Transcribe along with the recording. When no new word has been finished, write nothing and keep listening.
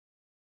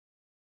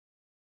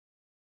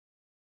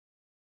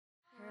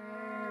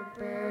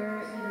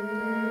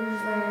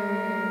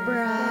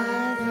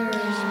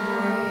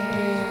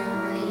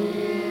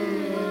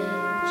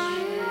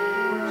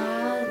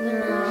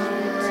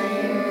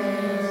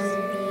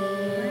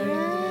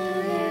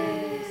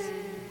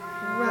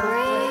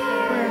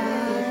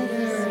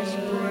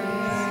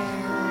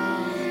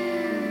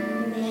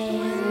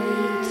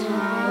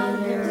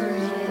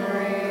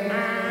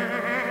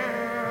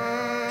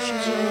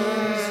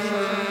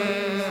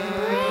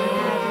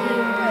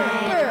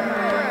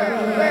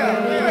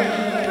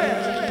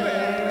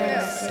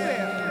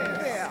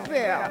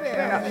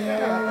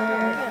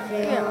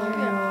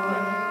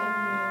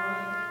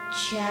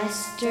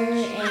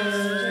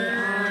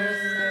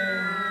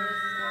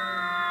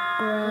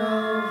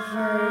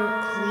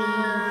Grover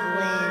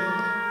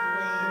Cleveland,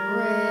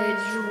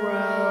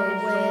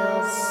 Woodrow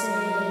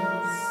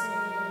Wilson,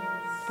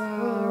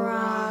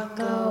 Barack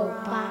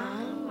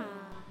Obama.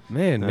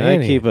 Man, I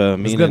Manny, keep a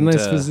he's got a meaning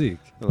nice to physique.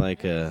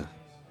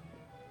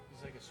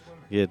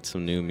 get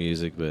some new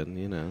music, but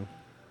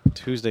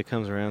Tuesday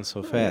comes around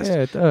so fast. Yeah,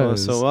 it Well,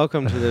 does. so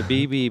welcome to the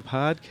BB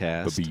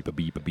podcast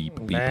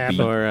Bab.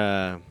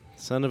 for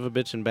Son of a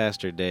Bitch and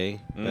Bastard Day.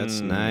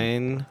 That's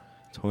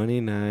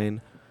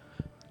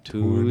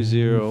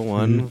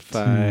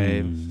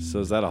 9/29/2015. So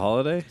is that a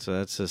holiday? So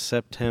that's a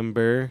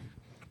September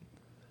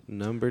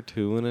number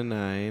 2 and a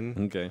 9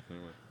 Okay.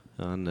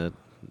 on the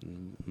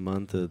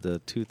month of the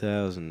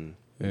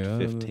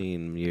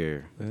 2015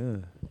 year. Yeah.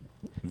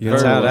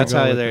 That's know, how, I that's go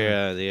how with they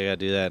gotta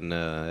do that in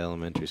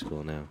elementary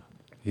school now.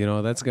 You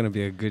know, that's going to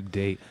be a good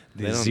date.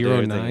 They The don't do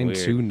everything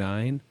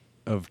 0929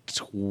 of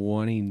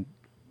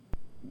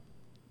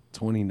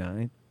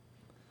 2029.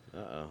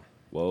 Uh-oh.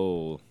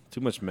 Whoa. Too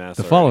much mass.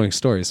 The already. following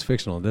story is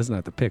fictional and does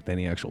not depict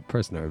any actual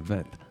person or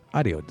event.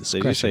 Audio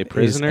discretion Did you say is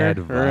prisoner or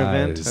event? I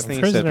advised.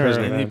 think you said Prisoner or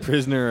prisoner. Any event.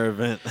 prisoner or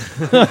event.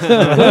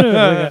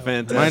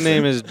 Fantastic. My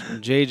name is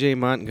J.J.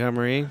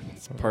 Montgomery,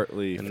 It's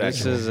partly and this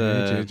factual. is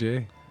Hey,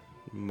 JJ.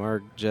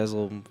 Mark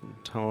Jezel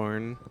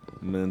Torn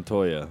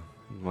Montoya.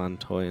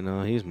 Montoya.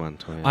 No, he's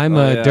Montoya. I'm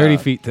yeah. Dirty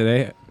Feet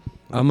today.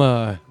 I'm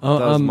was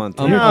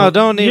Montana. no,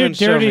 don't You're even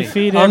show dirty me.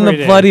 feet I'm every the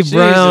day. bloody Jesus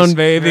brown,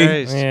 baby.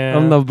 Christ. Yeah.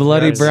 I'm the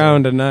bloody Yes.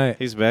 brown tonight.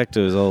 He's back to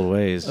his old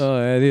ways. Oh,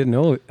 I didn't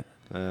know it.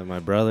 My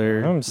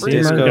brother, I'm Steve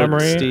Disco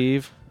Montgomery.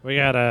 Steve. We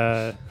got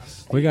a.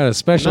 We got a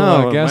special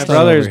No, guest my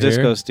on brother's over here.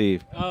 Disco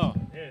Steve. Oh,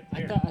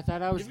 I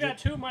thought I was You've got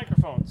two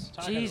microphones.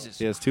 Talk Jesus.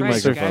 He has two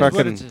Christ, microphones. guys, what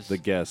Fucking- is this? The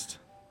guest.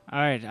 All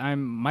right,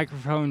 I'm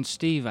microphone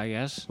Steve, I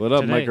guess. What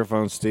up, Today.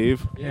 microphone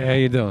Steve? Yeah, how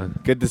you doing?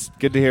 Good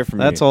to hear from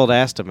That's you. old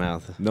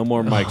Astamouth. No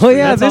more mics. Oh, for you.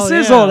 yeah, That's this all-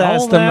 is yeah, old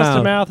Old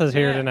Astamouth. Mouth is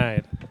here Yeah.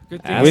 tonight.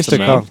 Good We thing used I to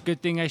shaved. call-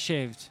 Good thing I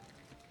shaved.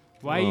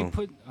 Why Whoa. you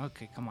put?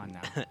 Okay, come on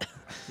now.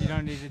 You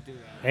don't need to do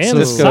that. And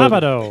Disco-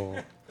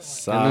 Sabado.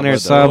 And then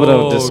there's Sabado,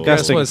 Oh,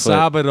 disgusting guess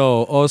what? foot.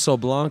 Sabado, Oso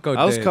Blanco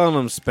I was Day. calling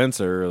him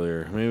Spencer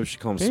earlier. Maybe we should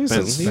call him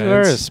Spence. You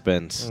are a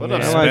Spence. What I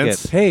up, like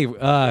Spence? it. Hey,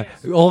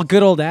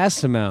 good old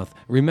Astamouth.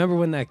 Remember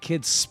when that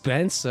kid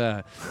Spence,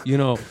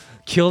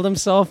 killed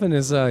himself in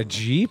his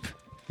Jeep?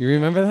 You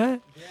remember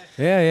that?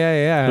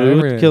 Yeah. I Who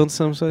remember it. killed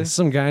somebody?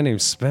 Some guy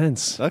named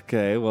Spence.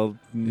 Okay, well,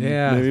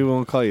 Yeah. maybe we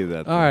won't call you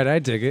that. All right, I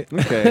dig it.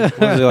 Okay.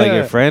 Was he like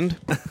your friend?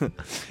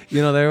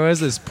 You know, there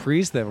was this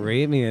priest that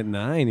raped me at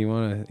 9. You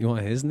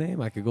want his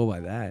name? I could go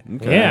by that.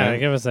 Okay. Yeah,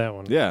 give us that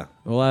one. Yeah.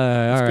 Well,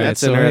 all right.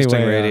 That's so interesting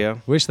anyway,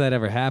 radio. wish that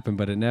ever happened,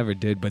 but it never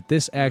did. But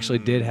this actually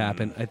did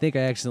happen. I think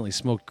I accidentally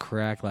smoked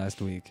crack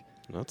last week.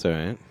 That's all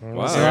right.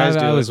 Wow. So Your eyes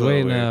do I look was a little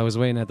waiting. weird. I was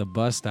waiting at the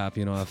bus stop.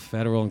 At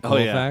Federal and Oh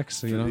yeah.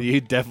 Colfax. You know. You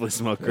definitely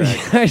smoke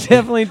crack. I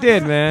definitely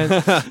did,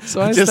 man.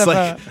 So I just step like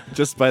out.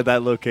 just by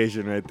that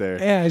location right there.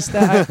 Yeah,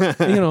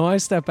 I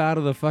step out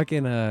of the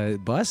fucking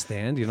bus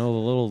stand. The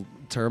little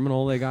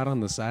terminal they got on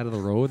the side of the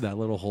road. That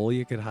little hole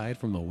you could hide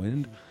from the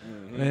wind.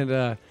 And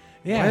yeah,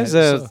 Why does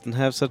that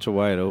have such a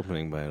wide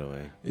opening, by the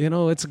way?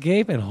 it's a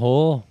gaping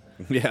hole.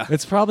 Yeah.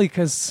 It's probably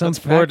because some That's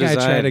poor fat guy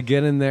tried design. to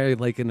get in there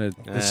like in a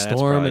that's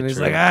storm, probably and he's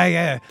true. like,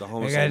 yeah, The I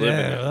homeless got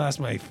live in it. lost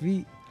my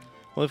feet.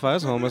 Well, if I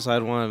was homeless,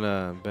 I'd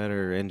want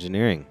better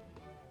engineering.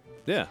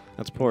 Yeah.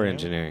 That's poor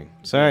engineering.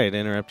 Sorry to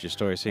interrupt your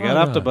story. So you Oh, got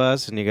off no. the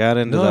bus and you got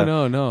into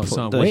No.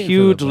 So I'm the waiting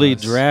hugely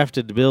for the bus.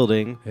 drafted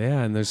building.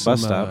 Yeah, and there's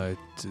Bus some stop.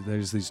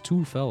 there's these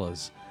two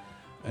fellas,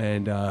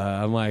 and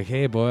I'm like,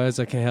 hey boys,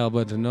 I can't help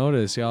but to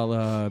notice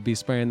y'all be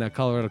spraying that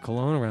Colorado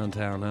cologne around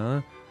town,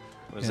 huh?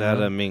 Was Yeah.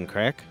 that mean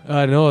crack?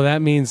 No,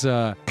 that means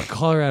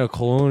Colorado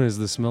cologne is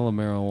the smell of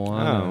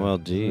marijuana. Oh, well,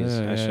 geez.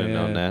 I should have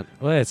known that.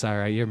 Well, it's all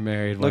right. You're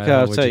married. Look Why how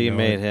would upset you know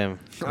made it? him.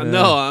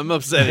 No, I'm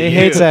upset. He at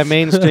hates you. that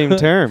mainstream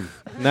term.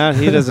 No,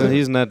 he doesn't.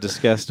 He's not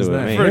disgusted He's with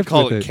not me. Prefer to hip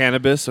call with it it.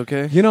 cannabis,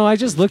 okay? I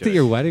just looked at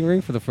your wedding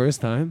ring for the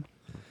first time.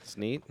 It's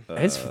neat.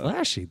 It's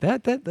flashy.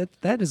 That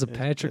is a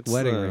Patrick It's,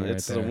 wedding ring right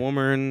it's there. a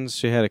woman's.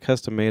 She had it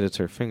custom made. It's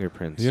her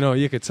fingerprints.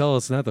 You could tell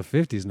it's not the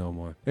 50s no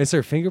more. It's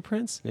her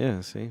fingerprints?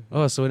 Yeah, see?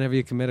 Oh, so whenever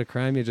you commit a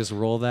crime, you just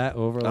roll that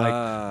over like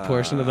Ah.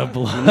 portion of the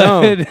blood.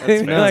 No, You're that's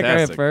like, all right,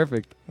 fantastic.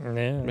 perfect.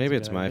 Yeah, Maybe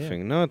that's it's a good my idea.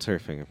 finger. No, it's her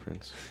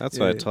fingerprints. That's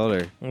what I Yeah. told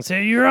her. And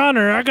say, Your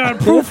Honor, I got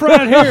proof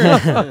right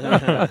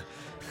here.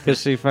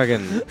 Because she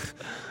fucking...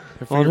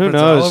 Well, who fingerprints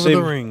all knows? over She,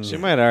 the ring. she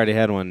might have already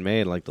had one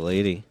made, like the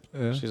lady.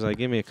 Yeah. She's like,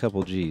 give me a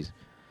couple G's.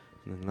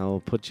 And then I'll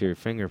put your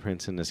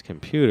fingerprints in this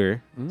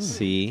computer.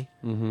 See?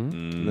 Mm-hmm.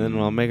 And then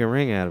I'll make a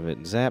ring out of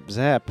it. Zap,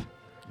 zap.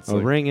 A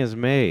like- ring is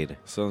made.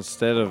 So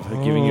instead of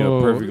giving you Oh.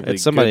 a perfectly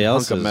It's somebody good hunk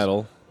else's. of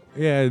metal,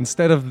 Yeah,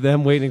 instead of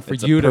them waiting for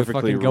it's you a to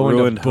perfectly fucking go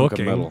ruined into hunk of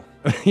booking, metal.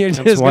 you're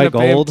That's just going white to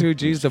pay them gold? 2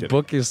 G's to kidding.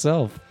 book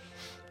yourself.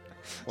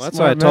 Well, that's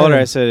Smart why I told her.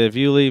 man. I said, if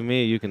you leave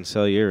me, you can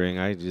sell your ring.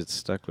 I just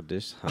stuck with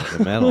this hunk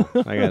of metal.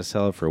 I got to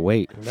sell it for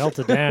weight. Melt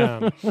it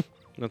down.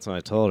 That's what I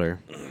told her.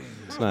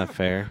 It's not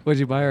fair. Would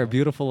you buy her a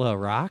beautiful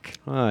rock?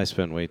 Oh, I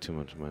spent way too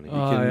much money. You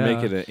can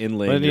make it an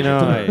inlay. But you know,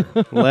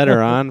 I led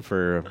her on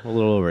for a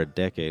little over a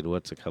decade.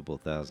 What's a couple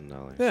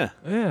 $1,000s? yeah.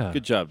 Yeah.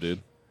 Good job,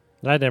 dude.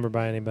 I'd never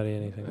buy anybody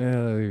anything. Yeah,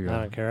 there you I go.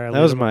 don't care. That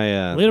was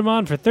my lead them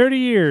on for 30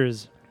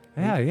 years.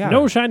 Yeah.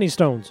 No shiny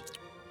stones.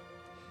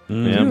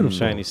 Beautiful.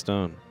 shiny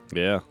stone.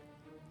 Yeah.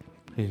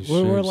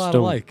 We're a lot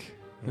Stone. alike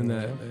in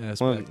that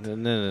Well, aspect.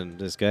 and then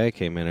this guy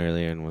came in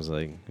earlier and was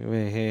like,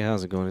 "Hey,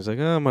 how's it going?" He's like,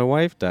 "Oh, my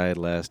wife died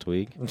last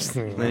week." And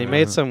then he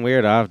made some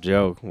weird off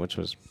joke, which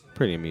was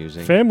pretty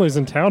amusing. Families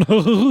in town.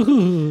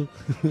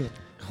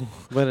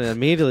 But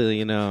immediately,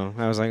 you know,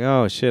 I was like,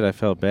 "Oh shit," I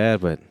felt bad,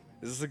 but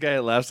Is this the guy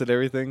that laughs at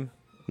everything?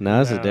 no,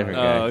 it's No. a different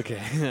Oh, guy. okay.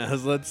 I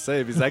was about to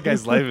say, because that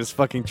guy's life is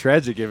fucking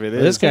tragic if it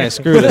is. This guy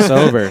screwed us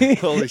over.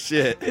 Holy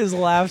shit. His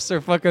laughs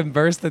are fucking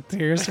burst of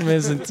tears from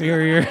his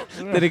interior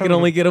that he could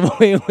only get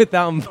away with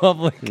out in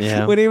public.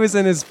 Yeah. When he was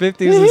in his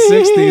 50s and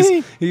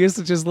 60s, he used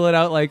to just let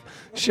out like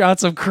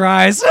shots of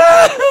cries.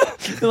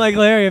 Like,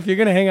 Larry, if you're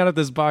going to hang out at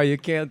this bar, you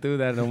can't do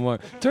that no more.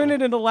 Turn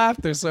it into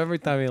laughter. So every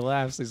time he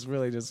laughs, he's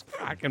really just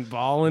fucking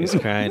bawling. He's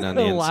crying on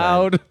the inside.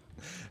 loud.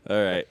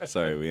 All right.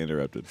 Sorry, we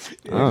interrupted.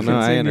 Oh no,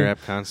 I Continue.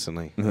 interrupt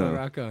constantly. Oh,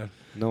 rock on.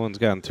 No one's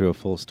gotten through a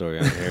full story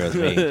on here with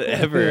me.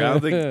 Ever. I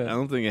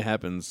don't think it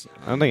happens.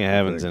 I don't think it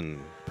happens in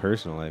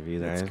personal life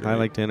either. That's I great.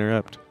 like to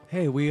interrupt.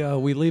 Hey, we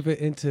leave it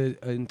into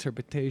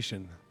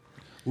interpretation.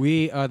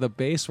 We are the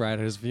base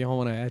riders. If you don't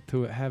want to add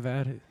to it, have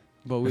at it.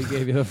 But we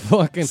gave you the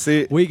fucking.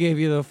 See- we gave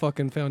you the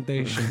fucking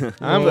foundation.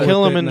 I'm Roll with it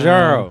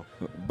Kilimanjaro.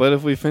 But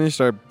if we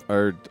finished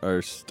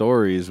our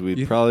stories, we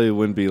You- probably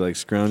wouldn't be like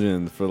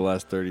scrounging for the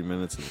last 30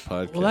 minutes of the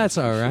podcast. Well, that's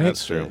all right.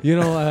 That's true. You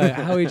know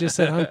how he just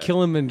said, "I'm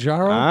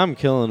Kilimanjaro." I'm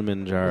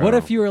Kilimanjaro. What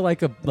if you were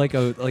like a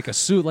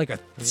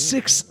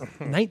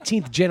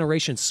 19th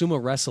generation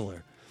sumo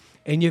wrestler,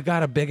 and you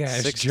got a big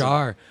ass 60.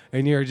 jar,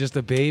 and you're just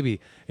a baby,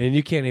 and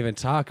you can't even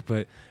talk,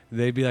 but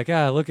they'd be like,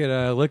 look at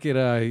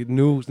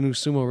new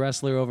sumo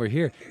wrestler over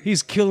here.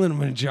 He's killing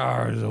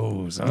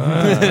Manjaros.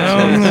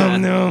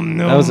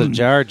 That was a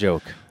jar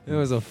joke. It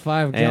was a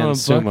 5-gallon And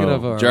sumo. bucket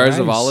of Jars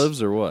of rice.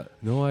 olives or what?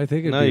 No, I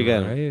think it'd No, be you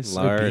got rice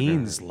or lard or-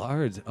 beans,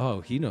 lard.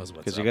 Oh, he knows what's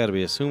Because up. you got to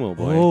be a sumo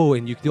boy. Oh,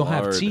 and you don't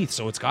have Lard. teeth,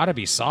 so it's got to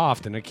be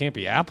soft, and it can't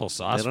be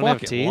applesauce. They don't have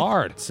Fuck it, teeth?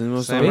 lard.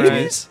 Sumo Samurai. samurai.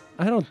 Babies?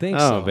 I don't think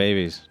Oh, so.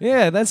 babies.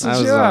 Yeah, that's the I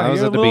was, joke. I was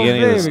You're at the a little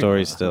beginning of the baby.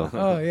 story still.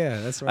 Oh yeah,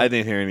 that's I right.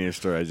 didn't hear any of your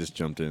story. I just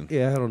jumped in.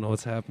 Yeah, I don't know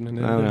what's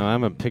happening. I don't know.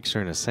 I'm a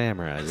picturing a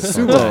samurai. Just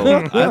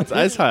Sumo.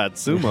 I saw it.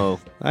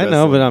 Sumo. I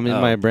know, but I'm in Oh.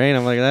 my brain.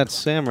 I'm like, that's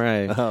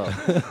samurai.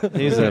 Oh,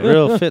 He's a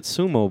real fit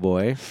sumo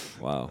boy.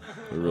 wow.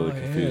 We're really Oh,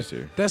 yeah. confused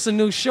here. That's a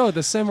new show,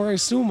 the Samurai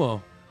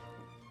Sumo.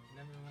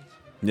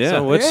 Yeah.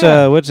 So which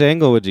Yeah. which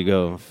angle would you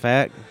go?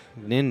 Fat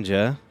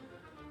ninja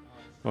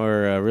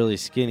or really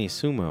skinny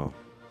sumo?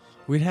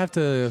 We'd have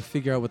to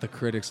figure out what the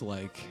critics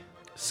like.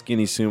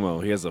 Skinny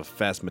sumo. He has a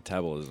fast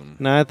metabolism.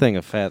 No, I think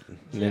a fat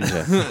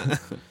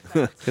ninja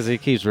because he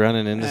keeps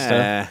running into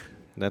stuff.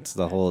 That's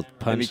the whole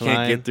And he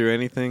can't get punchline. through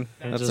anything.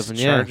 And That's just the-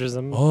 yeah. charges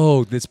them.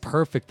 Oh, that's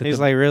perfect. that He's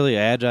the- like really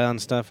agile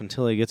and stuff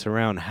until he gets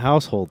around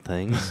household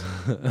things.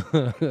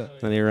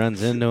 Then he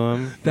runs into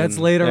him. that's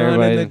and later on in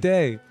everybody- the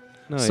day.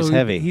 No, So he's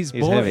heavy. He's he's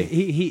born. heavy.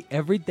 He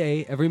every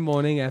day, every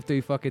morning after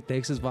he fucking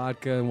takes his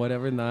vodka and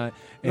whatever not,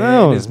 and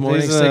No, his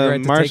morning he's cigarette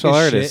a to martial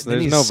take his artist. shit, then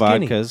There's he's no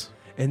skinny. vodkas.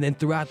 And then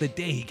throughout the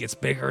day, he gets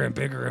bigger and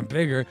bigger and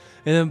bigger.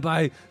 And then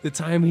by the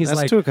time he's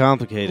That's like too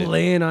complicated.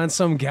 laying on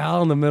some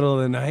gal in the middle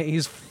of the night,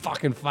 he's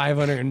fucking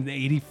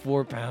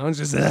 584 pounds.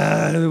 Just real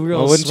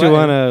Well, wouldn't you sweating.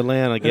 want to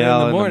lay on a And then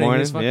gal in the morning?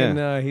 He's fucking,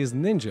 Yeah. he's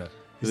ninja. He's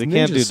Because they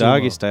can't ninja do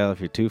doggy sumo. style if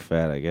you're too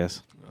fat, I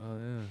guess. Oh,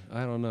 yeah.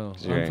 I don't know.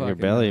 'Cause your I'm fucking,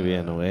 belly be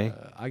in the way.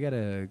 I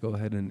gotta go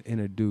ahead and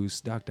introduce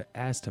Dr.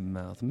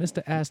 Astamouth,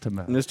 Mr.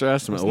 Astamouth. Mr.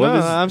 Aston, No, what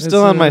is I'm it's,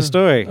 still on my uh,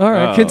 story. All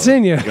right, Oh,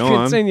 continue. go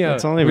on. Continue.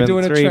 It's only We're been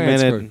doing 3 a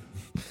transfer. minutes.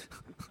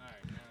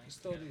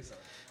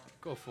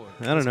 Go for it.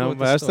 I don't Let's go know, with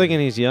but the I was story. thinking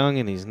he's young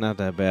and he's not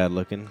that bad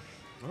looking.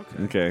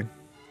 Okay.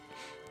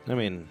 I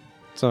mean,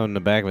 so in the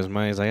back of his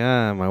mind, he's like,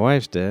 my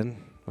wife's dead.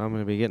 I'm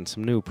going to be getting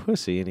some new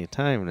pussy any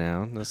time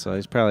now. So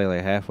he's probably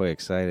like halfway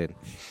excited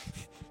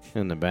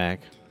in the back.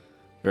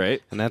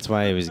 Right. And that's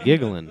why he was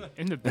giggling.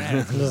 In the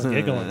back. Just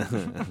giggling.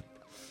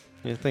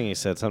 I think he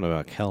said something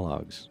about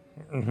Kellogg's.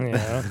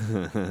 Yeah.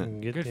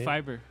 Good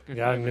fiber. Good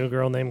Got a fiber. new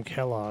girl named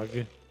Kellogg.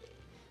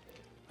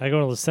 I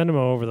go to the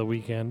cinema over the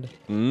weekend.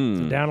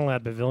 Mm. Down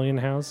at Pavilion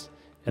House,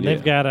 and Yeah.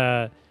 they've got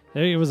a.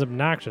 It was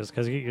obnoxious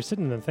because you're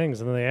sitting in the things,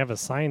 and then they have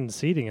assigned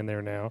seating in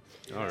there now.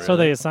 So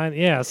they assign,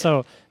 yeah.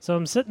 So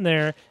I'm sitting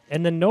there,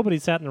 and then nobody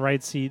sat in the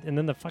right seat, and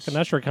then the fucking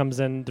usher comes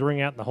in, throwing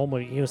out the whole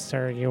movie. You,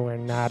 sir, you are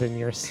not in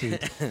your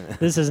seat.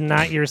 This is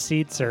not your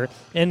seat, sir.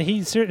 And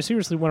he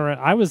seriously went around.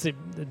 I was,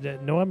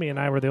 Noemi and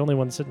I were the only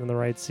ones sitting in the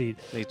right seat.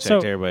 They checked So-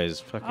 everybody's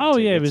fucking Oh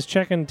yeah, it tickets. was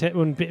checking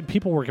when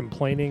people were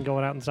complaining,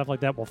 going out and stuff like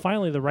that. Well,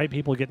 finally, the right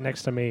people get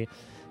next to me,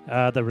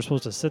 that were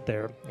supposed to sit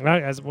there. And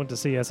I went to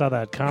see. I saw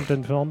that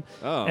Compton film,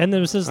 Oh. and there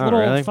was this Oh, little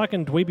really?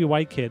 fucking dweeby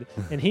white kid,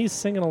 and he's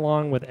singing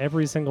along with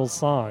every single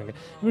song. It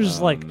was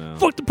just Oh, like, no.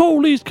 "Fuck the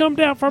police, come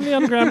down from the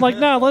underground." I'm like,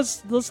 no,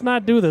 let's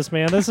not do this,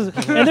 man. This is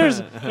and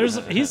there's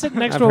he's sitting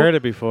next I've to. heard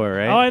it before,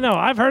 right? Oh, I know.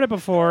 I've heard it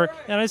before,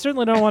 and I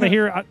certainly don't want to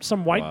hear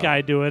some white Wow.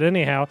 guy do it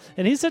anyhow.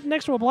 And he's sitting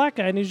next to a black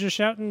guy, and he's just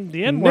shouting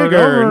the N word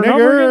over Nigger, and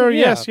over nigger, again.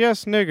 yes,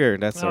 yes, nigger.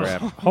 That's the Oh,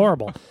 rap.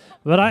 horrible.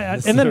 But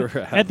and then the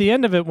rap. at the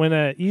end of it, when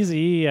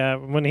Easy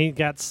when he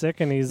got sick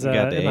and he's in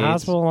got the the AIDS.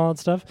 hospital and all that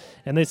stuff,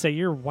 and they say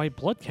your white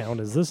blood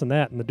count is this and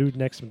that, and the dude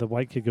next to the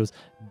white kid goes,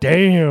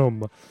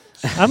 "Damn."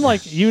 I'm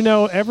like,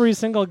 every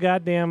single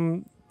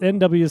goddamn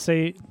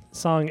NWC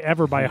song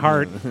ever by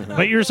heart,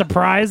 but you're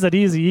surprised that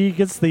Easy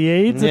gets the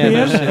AIDS at the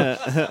end.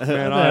 Man,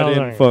 the I hell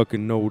didn't is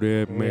fucking know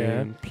that,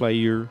 man.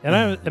 Player.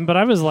 But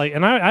I was like,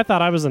 and I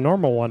thought I was a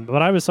normal one,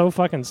 but I was so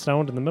fucking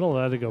stoned in the middle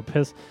of that to go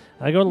piss.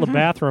 I go to the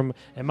bathroom,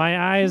 and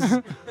my eyes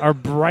are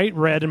bright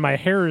red, and my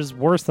hair is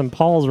worse than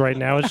Paul's right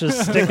now. It's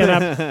just sticking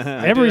up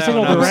every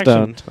single I'm direction.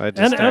 stoned. I just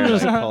And I'm started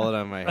just- to pull it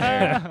on my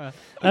hair.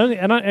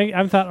 And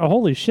I thought, oh,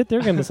 holy shit,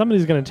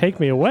 somebody's gonna take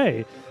me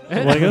away.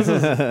 Like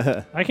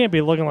I can't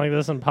be looking like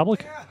this in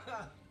public.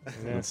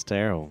 That's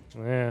terrible.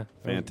 Yeah,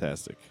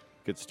 Fantastic.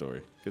 Good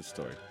story. Good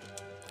story.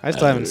 I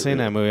still haven't seen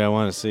that movie. I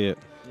want to see it.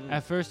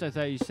 At first, I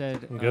thought you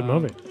said good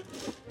movie.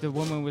 the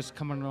woman was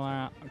coming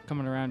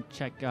around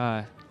check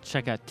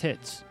out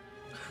tits.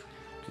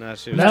 No,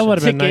 she That would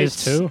have been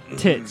nice Tickets. too.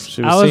 Tits.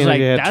 She was I was seeing if like,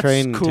 you had that's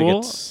train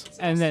cool. tickets.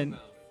 And then,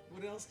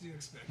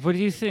 what do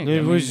you think? I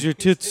It mean, was your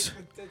tits.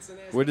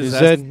 Where You does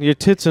said your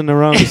tits in the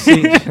wrong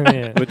seat,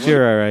 Yeah. but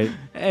you're all right.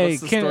 hey,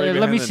 What's the story let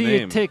behind me the see your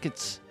name?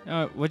 tickets.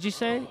 What'd you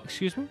say?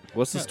 Excuse me?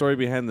 What's the story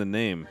behind the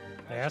name?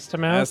 Ass to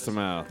mouth. Ass to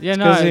mouth. Yeah,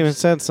 no, Because he even it's-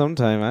 said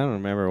sometime. I don't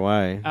remember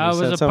why. He I was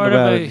said a something part of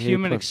about a it.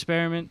 human He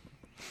experiment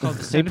called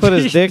the he put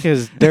his centipede. dick,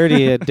 his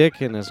dirty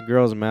dick in this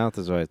girl's mouth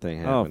is what I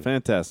think Oh, happened.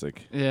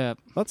 fantastic. Yeah.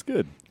 That's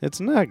good. It's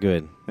not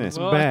good. It's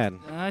Well, bad.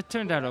 It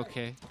turned out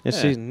okay. Is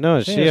yeah. she? No,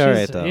 is she Yeah, all she's-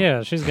 right though?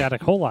 Yeah, she's got a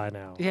coli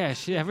now. Yeah,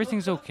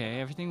 everything's okay.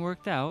 Everything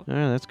worked out. All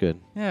right, that's good.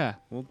 Yeah.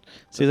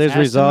 See, there's Ass to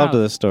resolve to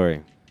mouth. the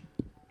story.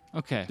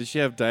 Okay. Did she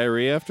have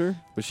diarrhea after?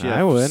 Was she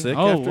I would. sick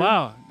Oh after?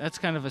 wow, that's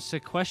kind of a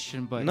sick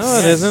question, but No, it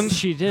yes, isn't.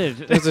 She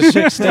did. It's a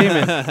sick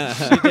statement.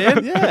 She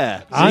did?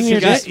 Yeah. On she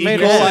your got dick? E.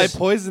 Yes. coli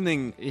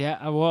poisoning.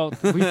 Yeah. Well,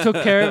 we took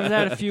care of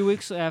that a few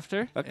weeks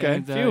after. Okay.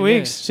 and, A few yeah.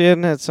 weeks. She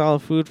hadn't had solid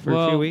food for a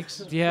Well, few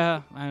weeks.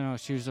 Yeah, I know.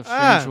 She was a strange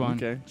Ah, one.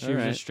 okay. She was a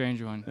Alright.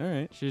 strange one. All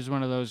right. She was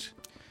one of those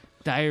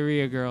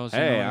diarrhea girls.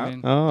 Hey, you know what I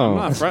mean? Oh,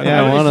 not fronting.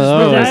 yeah, I one was of just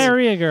those. really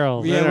Diarrhea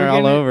girls. Yeah, we're they're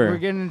all getting- over. We're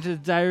getting into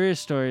diarrhea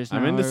stories now.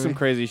 I'm into are some we?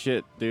 crazy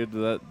shit, dude.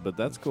 But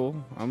that's cool.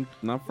 I'm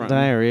not fronting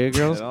Diarrhea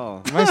girls. at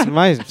all.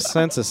 my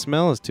sense of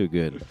smell is too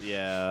good.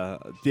 Yeah.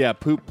 Yeah.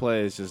 Poop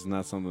play is just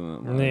not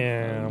something that.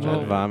 Yeah. I'd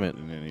Well, vomit.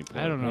 in any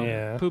play. I don't know.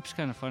 Yeah. Poop's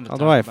kind of fun to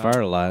Although talk I about.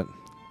 fart a lot.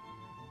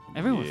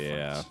 Everyone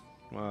Yeah. farts.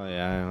 Well,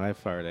 yeah, I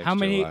fart extra How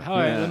many? a lot. All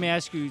right, Yeah. let me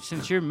ask you.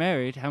 Since you're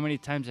married, how many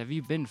times have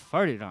you been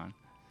farted on?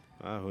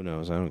 Who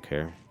knows? I don't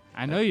care.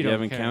 I know you, You don't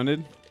haven't care.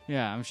 counted?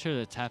 Yeah, I'm sure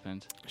that's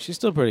happened. She's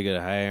still pretty good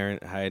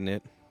at hiding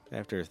it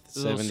after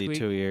little 72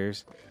 squeak.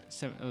 years.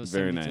 Very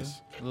 72?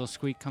 nice. A little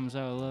squeak comes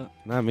out a little.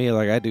 Not me.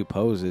 Like I do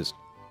poses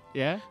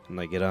Yeah. and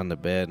like get on the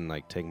bed and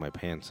like take my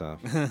pants off,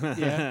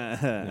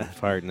 Yeah. and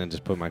fart, and then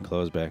just put my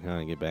clothes back on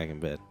and get back in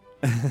bed.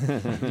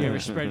 Do you ever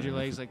spread your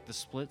legs like the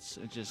splits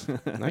and just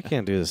I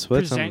can't do the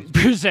splits.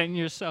 present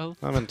yourself?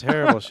 I'm in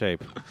terrible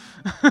shape.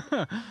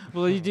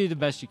 Well, you do the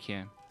best you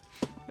can,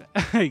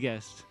 I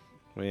guess.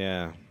 But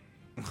yeah.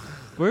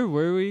 Where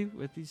were we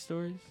with these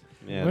stories?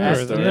 Yeah. Where that's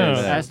is the it? story No. of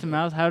that. Ass to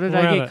mouth. How did We're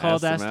I on get it.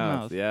 called Ass ass to to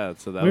mouth? Yeah.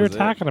 So that We were was it.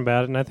 talking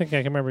about it, and I think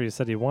I can remember you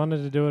said you wanted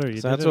to do it, or you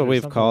So did that's it what or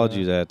we've something called like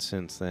you that. that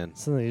since then.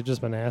 So you've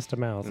just been ass to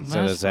mouth. Instead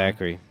of Last time.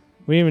 Zachary.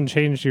 We even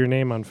changed your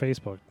name on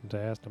Facebook to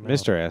ass to mouth.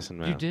 Mr. Ass and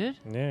You Mouth. did?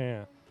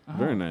 Yeah, Oh.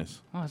 Very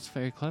nice. Oh, that's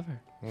very clever.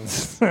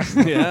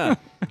 yeah. Yeah.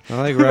 I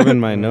like rubbing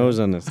my nose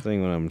on this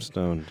thing when I'm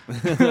stoned.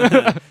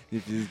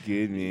 It is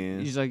good, man.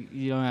 He's like,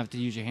 you don't have to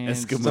use your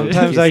hands. Eskimo.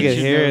 Sometimes I Kiss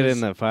could your hear it nose.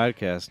 in the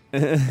podcast.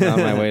 On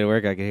my way to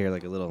work, I could hear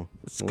like a little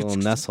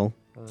nestle.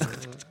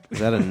 Is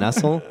that a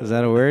nuzzle? Is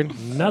that a word?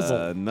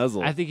 Nuzzle.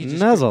 Nuzzle. I think you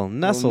just Nuzzle.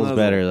 Nuzzle's nuzzle.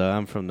 better though.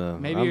 I'm from the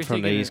Maybe I'm you're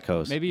from the thinking East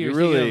Coast. Maybe You're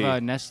you're thinking really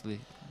of Nestle,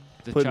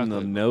 the putting the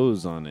chocolate,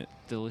 nose on it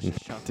delicious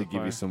chocolate to give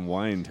bar. you some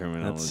wine That's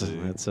terminology.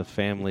 that's a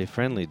family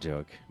friendly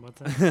joke.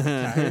 What's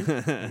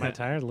that? Am I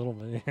tired? A little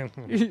bit.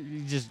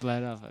 You just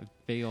let off a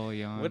big old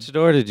yawn. Which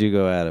door did you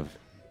go out of?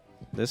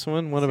 This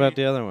one? What about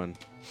the other one?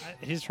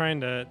 He's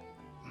trying to.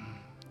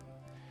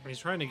 He's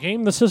trying to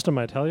game the system.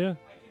 I tell you.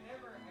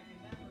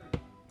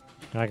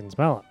 I can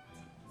smell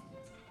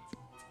it.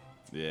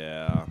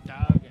 Yeah.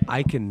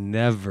 I can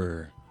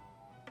never,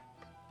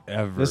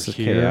 ever This is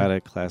hear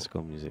chaotic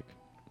classical music.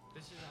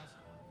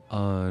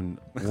 on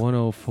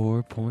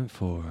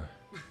 104.4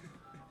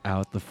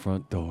 out the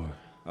front door.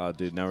 Oh,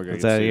 dude, now we're gonna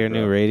Is get that sued, your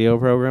new bro. radio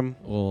program?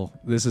 Well,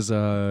 this is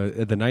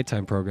the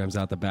nighttime program's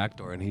out the back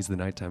door, and he's the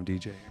nighttime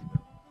DJ.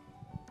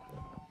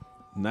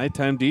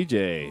 Nighttime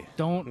DJ?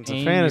 Don't It's a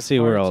aim fantasy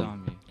your farts world.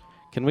 on me.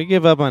 Can we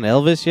give up on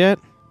Elvis yet?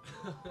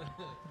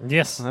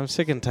 Yes. I'm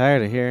sick and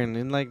tired of hearing,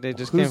 and like they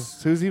just can't.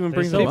 Who's even They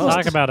bringing still them up?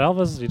 talk about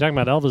Elvis. You talking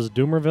about Elvis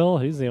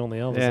Doomerville? He's the only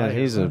Elvis. Yeah, I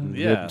he's hear. a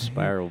Yeah. good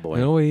spiral boy.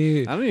 You know what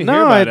he, I don't even hear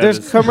No, about there's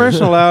Elvis.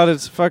 commercial out.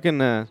 It's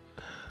fucking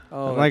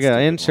Oh, like that's an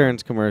stupid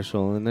insurance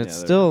commercial, and it's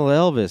Yeah, still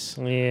Elvis.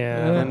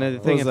 Yeah. And I one.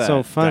 think What it's was so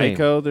that? funny.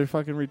 Geico, they're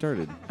fucking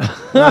retarded.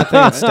 No, I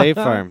think it's State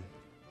Farm.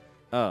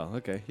 Oh,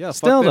 okay. Yeah,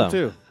 Still fuck them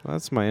though, too.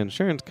 that's my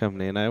insurance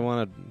company, and I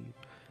want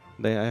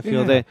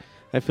to.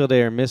 I feel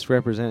they are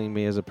misrepresenting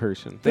me as a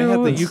person. They had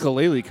the it's-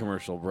 ukulele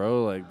commercial,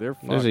 bro. Like they're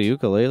fucked. There's a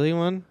ukulele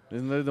one.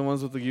 Isn't there the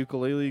ones with the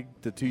ukulele,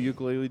 the two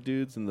ukulele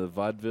dudes and the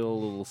vaudeville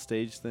little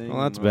stage thing?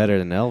 Well, that's and all better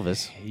than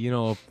Elvis.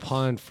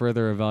 upon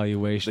further that?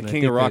 evaluation, The I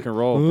king think of rock that- and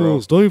roll, bro.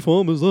 State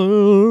Farm is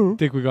there. I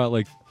think we got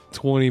like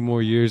 20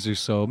 more years or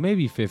so,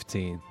 maybe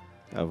 15.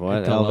 Of what?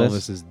 Until Elvis?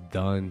 Elvis is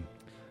done.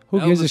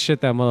 Who gives a Elvis-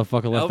 shit that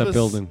motherfucker left Elvis- the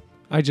building?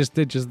 I just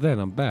did just then.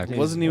 I'm back. It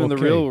wasn't even the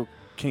Okay. real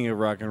king of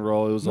rock and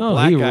roll. It was a No,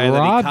 black he guy that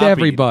robbed he copied,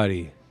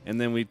 everybody. And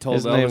then we told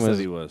His name Elvis was-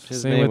 that he was.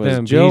 his Same name with was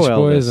them Joe Beach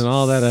Boys Elvis. and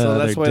all that So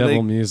other that's why devil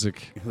they-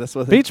 music. That's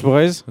what they Beach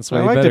Boys. That's why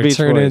I you like the better Beach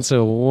turn Boys.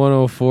 into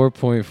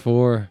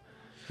 104.4.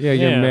 Yeah,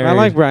 you're Yeah. married. I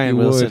like Brian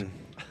You Wilson.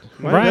 would.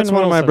 Brian That's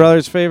one of my Wilson.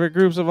 brother's favorite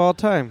groups of all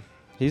time.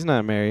 He's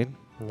not married.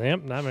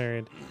 Yep, not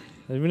married.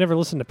 Have you never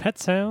listened to Pet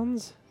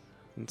Sounds?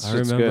 It's I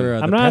just remember good.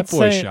 the I'm not Pet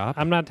Boy saying. shop.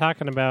 I'm not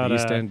talking about the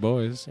East End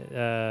Boys.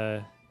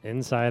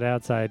 inside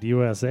outside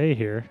USA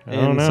here. I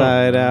don't know.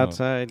 Inside, No.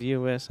 outside,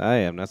 U.S. I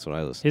am. That's what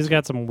I listen He's to.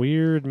 got some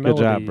weird Good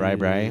melodies. job, Bri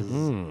Bri.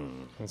 And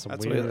some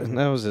That's weird. what,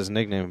 that was his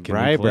nickname. Can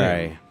we Bri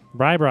play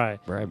Bri. Bri.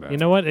 Right You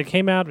know what? It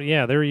came out.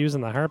 Yeah, they were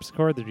using the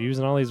harpsichord. They're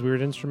using all these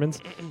weird instruments,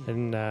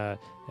 and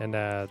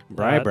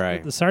Bri Bri.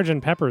 the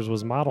Sgt. Pepper's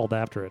was modeled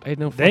after it. I had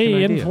no fucking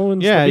They idea.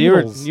 influenced Yeah, the you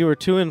were Beatles. you were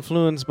too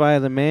influenced by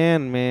the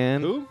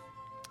man. Who?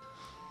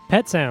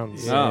 Pet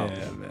Sounds. Yeah, Oh,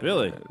 man.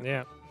 really?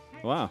 Yeah.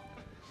 Wow.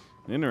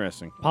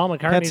 Interesting. Paul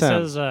McCartney Pet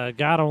Sounds. says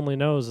 "God Only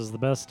Knows" is the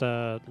best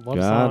love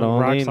God song,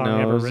 rock only song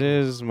ever knows written.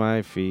 is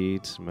my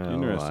feet smell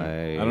Interesting.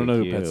 like I don't know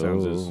who Pet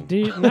Sounds you.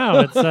 is.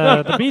 No, it's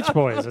the Beach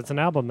Boys. It's an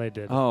album they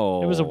did.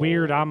 Oh. It was a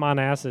weird I'm on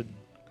acid.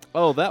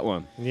 Oh, that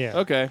one. Yeah.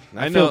 Okay.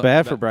 I know feel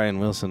bad that- for Brian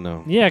Wilson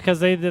though. Yeah,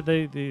 because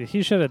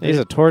he should have. He's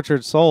a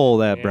tortured soul,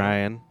 that Yeah.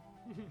 Brian.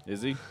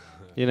 Is he?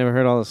 You never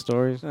heard all the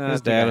stories? I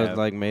His think I dad have.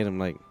 had made him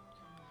like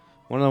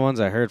one of the ones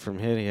I heard from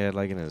him. He had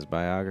like in his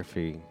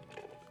biography,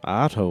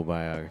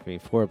 autobiography,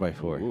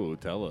 4x4. Ooh,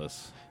 tell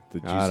us the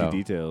juicy Otto.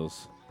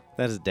 details.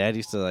 That his dad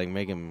used to like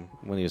make him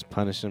when he was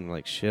punishing him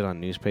like shit on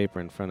newspaper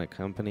in front of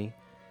company,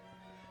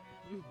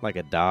 like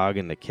a dog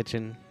in the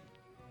kitchen.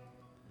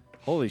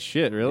 Holy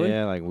shit! Really?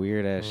 Yeah, like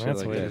weird ass shit That's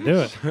like the way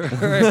that.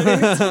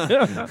 to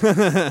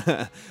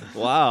do it.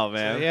 Wow, So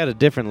man. he had a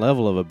different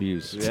level of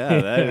abuse.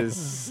 Yeah, that is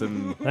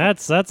some.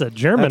 That's a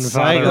German That's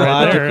father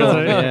right there. psychological.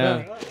 Isn't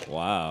it?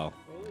 Wow.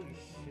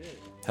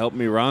 Help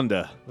me,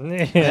 Rhonda.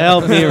 Yeah.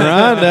 Help me,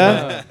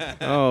 Rhonda.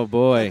 Oh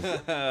boy,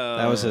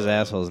 that was his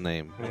asshole's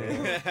name.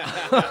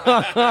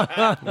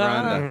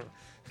 Rhonda.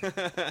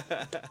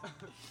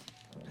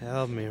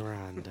 Help me,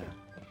 Rhonda.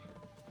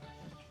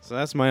 So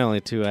that's my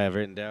only two I have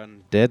written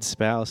down: Dead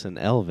Spouse and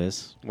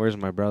Elvis. Where's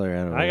my brother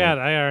at? over I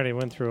there? already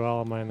went through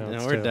all of my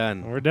notes. we're too.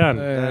 done. We're done.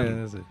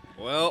 That's it.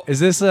 Well, Is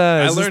this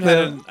I is this learned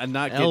the, how to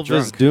not get Elvis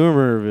drunk.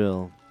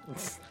 Doomerville.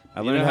 I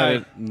You learned know how how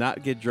to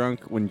not get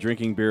drunk when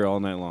drinking beer all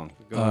night long.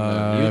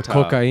 Utah.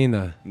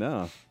 cocaina?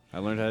 No, I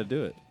learned how to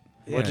do it.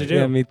 What'd Yeah, you do?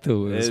 Yeah, me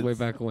too. It's way It's-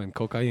 back when.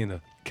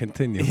 Cocaina.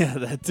 Continue. Yeah,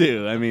 that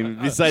too. I mean,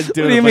 besides What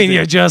doing do you a mean bunch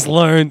you of- just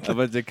learned? a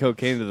bunch of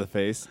cocaine to the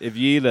face, if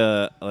you eat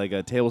a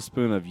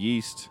tablespoon of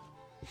yeast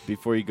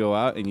before you go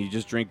out and you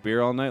just drink beer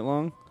all night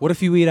long, What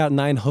if you eat out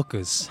 9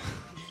 hookahs?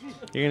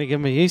 You're gonna give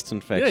him a yeast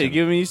infection. yeah, you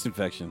give me a yeast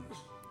infection.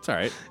 It's all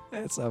right.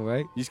 That's all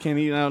right. You just can't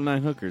eat out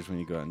 9 hookers when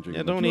you go out and drink.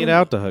 Yeah, them. don't eat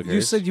out the hookers.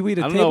 You said you eat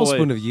a I don't know,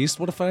 tablespoon wait. of yeast.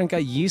 What if I ain't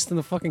got yeast in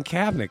the fucking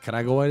cabinet? Could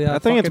I go eat out I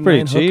think it's fucking pretty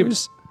 9 cheap.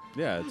 hookers?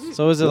 Yeah, it's,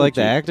 So is it like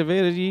the cheap.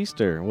 activated yeast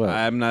or what?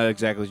 I'm not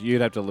exactly.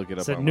 You'd have to look it up.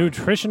 Is it online.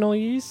 nutritional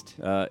yeast?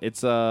 It's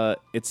the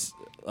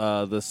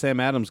Sam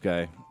Adams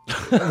guy.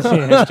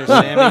 Mr.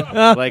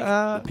 Sammy.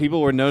 Like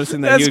people were noticing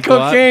that That's he would go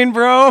out, cocaine,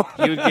 bro.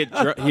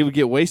 he would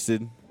get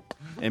wasted,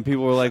 and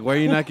people were like, "Why are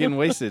you not getting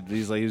wasted?"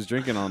 He's like, he was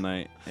drinking all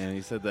night, and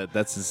he said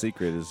that's the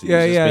secret. Is he Yeah,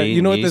 was just yeah. eating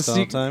You know what the yeast all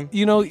the secret? time?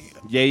 You know,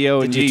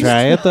 yayo and Did you yeast.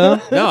 try it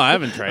though? No, I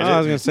haven't tried Oh, it. I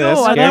was gonna say No,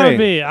 that's that scary. would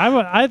be.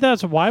 I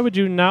that's why would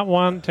you not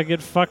want to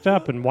get fucked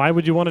up, and why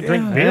would you want to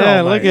drink Yeah. beer Yeah,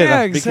 all look night? at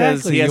yeah, it. because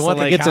exactly. he has you to, want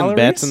like, the Gets in calories?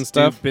 bets and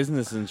stuff. Do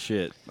business and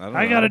shit. I don't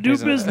I know. gotta do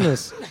He's a-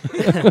 business.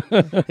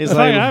 He's It's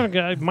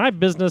like, my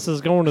business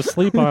is going to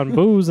sleep on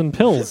booze and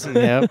pills.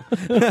 yep.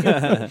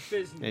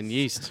 And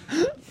yeast.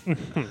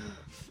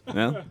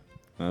 No,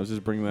 I was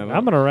just bringing that up.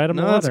 I'm gonna write him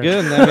a No, that's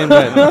letter. good. I mean,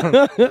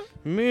 but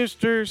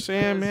Mr.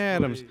 Sam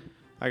Adams.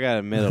 I gotta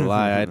admit a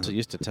lie. I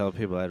used to tell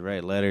people I'd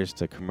write letters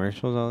to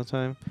commercials all the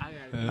time.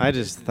 I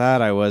just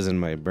thought I was in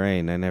my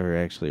brain. I never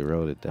actually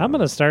wrote it down. I'm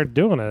gonna start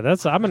doing it.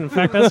 In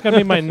fact, that's gonna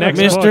be my next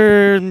book.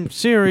 Mr.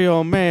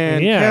 Cereal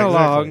Man Yeah,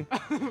 Kellogg.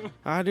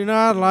 I do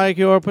not like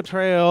your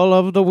portrayal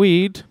of the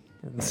wheat.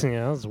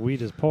 Yeah, this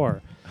weed is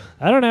poor.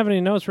 I don't have any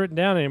notes written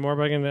down anymore,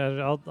 but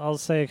I'll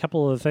say a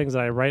couple of the things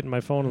that I write in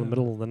my phone in the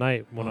middle of the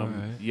night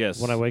when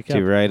Yes. when I wake Do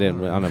you up. write it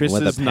with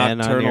Chris's a pen on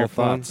nocturnal your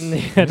phone? thoughts.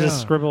 Yeah,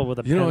 just scribble with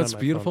a pen. You know on what's my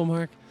beautiful, phone.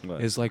 Mark?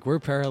 What? Is like we're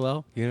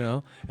parallel,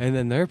 and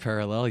then they're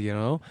parallel,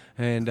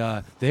 and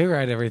they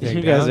write everything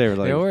You down. guys are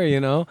like-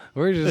 and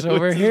we're just We're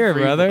over just here,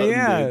 free brother. floating,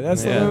 Yeah, dude.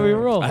 that's Yeah. the way we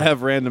roll. I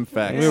have random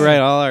facts We write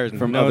all our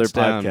from other notes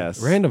down.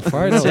 podcasts. Random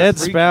farts. Ted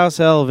Sprouse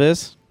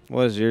Elvis.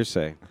 What does yours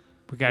say?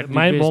 We got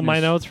My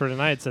notes for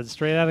tonight said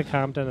straight out of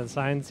Compton,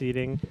 assigned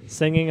seating,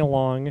 singing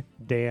along,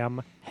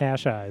 damn,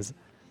 hash eyes.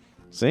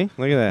 See?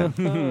 Look at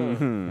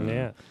that.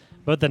 Yeah.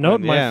 But the note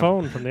in my Yeah.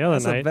 phone from the other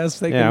That's the night. best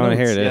thing. Yeah, I wanna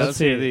hear this. Let's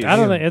see. hear these. I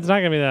don't think it's not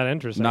gonna be that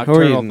interesting. Knock- Who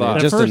are you? Nocturnal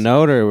thoughts. Just a First-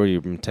 note, or were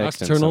you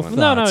texting Nocturnal someone?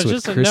 No, it's Thoughts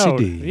just a with Chrissy note.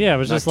 D. Yeah, it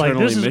was just like,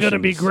 Nocturnal this is going to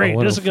be emissions. great.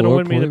 This is going to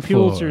win me the 104.4.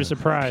 Pulitzer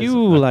Surprise.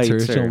 Lighter.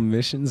 Nocturnal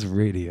Missions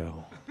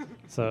Radio.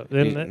 So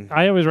then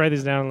I always write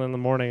these down in the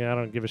morning. I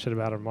don't give a shit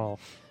about them all.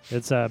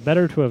 It's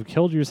better to have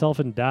killed yourself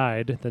and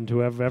died than to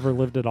have ever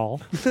lived at all.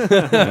 That's good.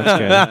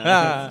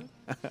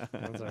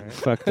 That's all right.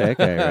 Fuck that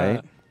guy,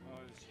 right?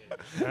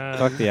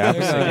 Fuck the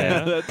opposite yeah.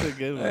 guy. That's a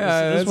good one.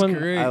 Yeah, This that's one-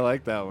 great. I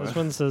like that one. This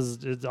one says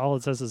all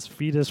it says is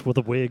fetus with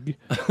a wig.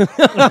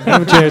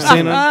 Haven't you ever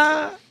seen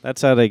them?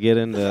 That's how they get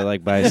into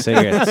like buy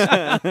cigarettes.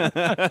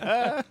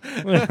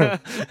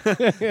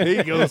 Here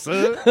you go,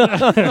 son.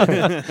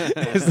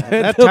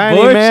 That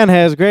tiny man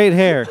has great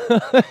hair.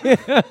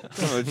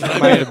 That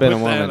might have been a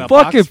woman.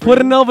 Fuck it, put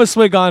an Elvis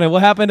wig on it.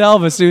 What happened to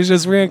Elvis? He was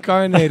just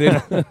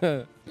reincarnated.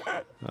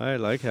 I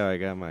like how I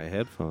got my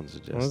headphones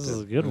adjusted. This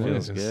is a good one.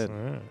 Feels good. All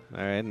right.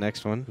 All right,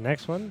 next one.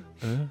 Next one.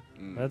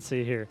 Let's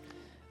see here.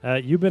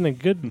 You've been a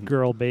good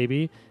girl,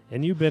 baby,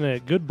 and you've been a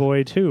good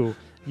boy, too.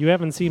 You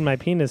haven't seen my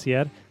penis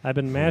yet. I've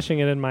been mashing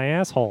it in my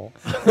asshole.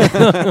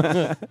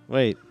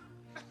 Wait.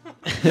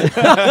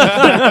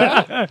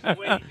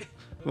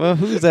 Well,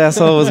 whose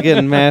asshole was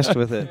getting mashed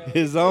with it?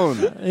 His own.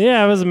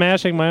 Yeah, I was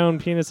mashing my own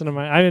penis into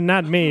my... I mean,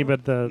 not me,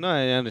 but the... No,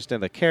 I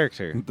understand the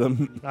character.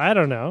 I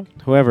don't know.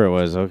 Whoever it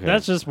was, okay.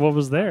 That's just what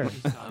was there. Nah.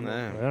 don't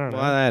know.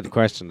 Well, I had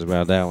questions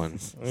about that one.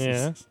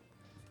 Yeah.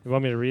 You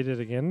want me to read it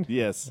again?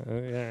 Yes. All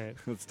right.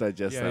 Let's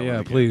digest that yeah, one. yeah,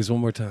 again. please,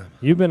 one more time.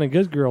 You've been a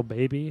good girl,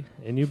 baby,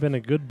 and you've been a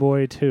good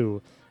boy,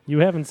 too. You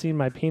haven't seen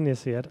my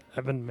penis yet.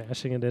 I've been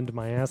mashing it into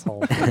my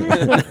asshole.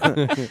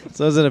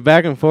 So is it a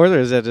back and forth, or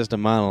is that just a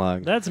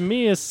monologue? That's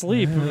me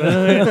asleep.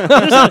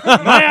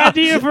 My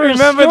idea for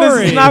Remember, a story.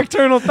 this is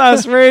Nocturnal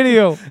Thoughts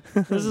Radio.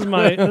 This is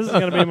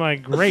gonna be my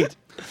great.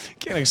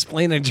 Can't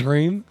explain a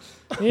dream.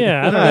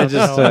 Yeah, I don't I know.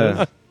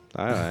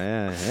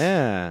 just,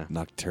 yeah.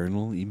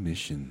 Nocturnal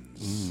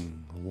emissions.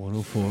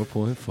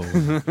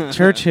 104.4.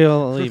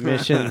 Churchill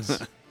emissions.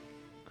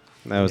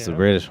 That was the Yeah.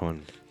 British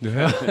one.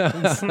 Yeah,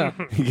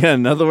 You got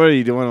another one? Or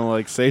you want to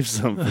like save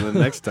some for the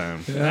next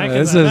time?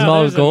 this is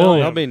all gold.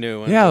 There'll be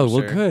new ones. Yeah, I'm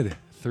we're sure. good.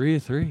 3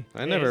 of 3.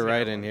 I never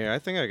write in here. I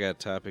think I got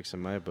topics in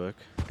my book.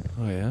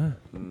 Oh, yeah.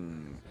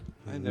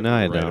 I never No,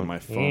 I write on don't. my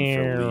phone for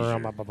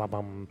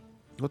leisure.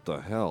 What the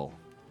hell?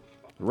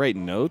 Write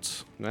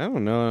notes? I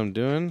don't know what I'm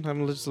doing.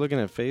 I'm just looking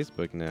at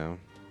Facebook now.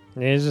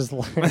 Yeah, it's just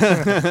like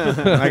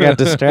I got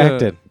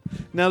distracted.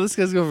 Now this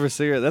guy's going for a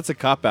cigarette. That's a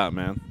cop out,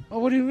 man. Oh,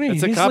 what do you mean?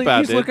 It's a he's cop-out,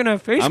 he's dude. looking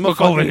at Facebook I'm a over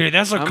fucking- here.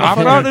 That's a I'm a cop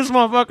fucking- out. This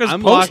motherfucker's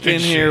I'm locked posting in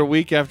here shit.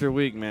 week after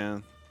week, man.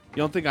 You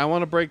don't think I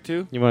want to break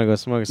too? You want to go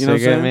smoke a You know what I'm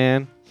cigarette, saying?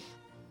 man?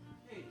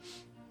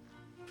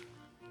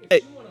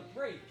 Hey.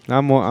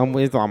 I'm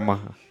with my.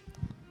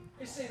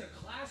 This ain't a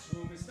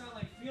classroom. It's not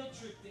like field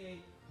trip day.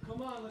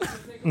 Come on,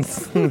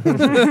 let's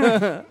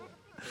take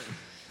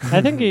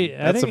I think he.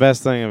 That's the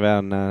best thing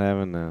about not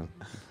having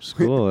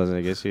school. Is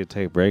I guess you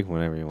take a break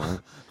whenever you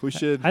want. We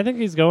should. I think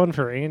he's going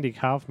for Andy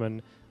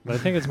Kaufman, but I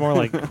think it's more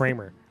like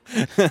Kramer.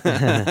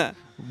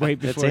 Right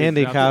before It's he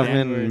Andy dropped the Kaufman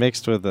N-word.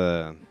 mixed with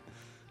a.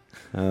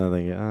 I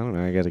don't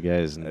know. I got a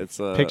guy's It's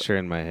picture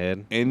in my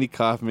head. Andy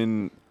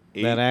Kaufman.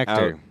 That ate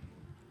actor. out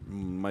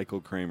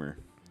Michael Kramer.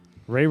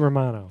 Ray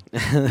Romano. No,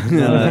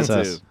 that's That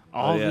us. too.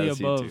 All yeah, the that's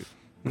you above. too.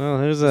 No,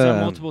 who's Is that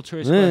a multiple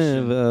choice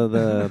question?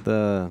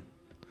 the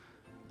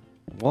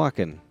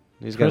Walken.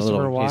 He's got a Christopher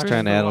little. He's Walken?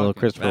 trying to add a little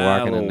Christopher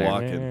Walken in little there.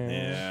 Walken.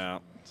 Yeah. Yeah.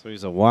 So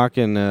he's a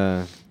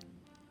Walken.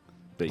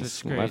 Base.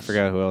 Disgrace. I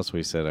forgot who else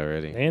we said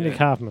already. Andy Yeah.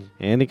 Kaufman.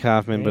 Andy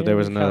Kaufman, but there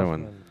was Andy another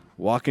Kaufman.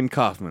 one. Walken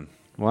Kaufman.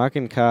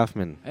 Walken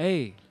Kaufman.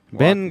 Hey,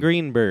 Ben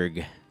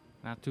Greenberg.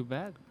 not too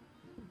bad.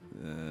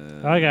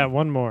 I got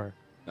one more.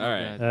 All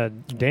right.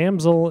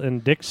 Damsel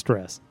in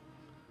distress.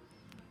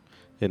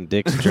 In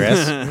Dick's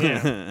dress.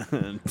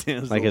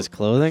 Damsel, Like his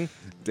clothing?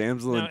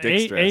 damsel No, in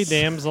Dick's a dress.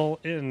 damsel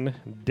in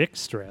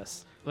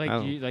distress. Like I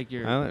don't- you, like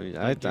your. I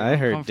like you're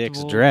heard Dick's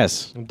uncomfortable-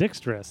 dress. Dick's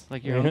dress.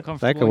 Like you're Yeah.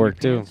 uncomfortable. That could in your work,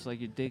 too. pants, Like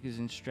your dick is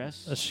in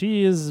stress.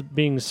 She is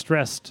being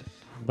stressed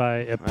by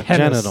a A penis,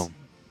 genital.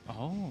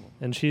 Oh,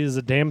 and she is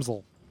a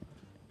damsel.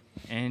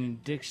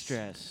 and dick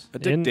stress. A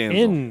dick in,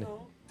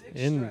 damsel.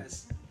 in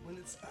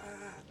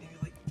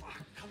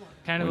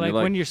Kind of When like, you're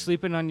like- when you're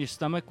sleeping on your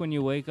stomach when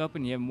you wake up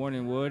and you have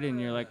morning wood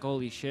and you're like,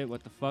 holy shit,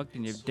 what the fuck?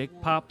 And your dick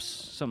pops,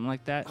 something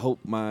like that. Hope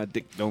my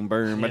dick don't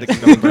burn. My Yes. dick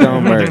don't burn.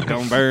 Don't My burn. dick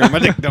don't burn. My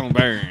dick don't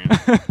burn.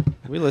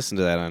 We listened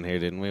to that on here,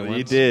 didn't we? Well, you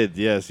once? did,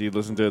 yes. You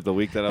listened to it the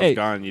week that I was Hey,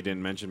 gone. You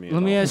didn't mention me.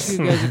 Let me ask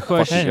you guys a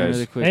question guys.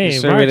 really quick. Hey,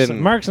 sure we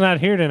didn't- Mark's not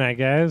here tonight,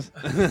 guys.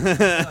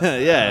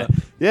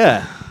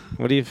 yeah.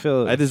 What do you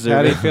feel? I deserve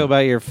How do you it. feel about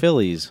your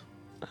Phillies?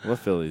 What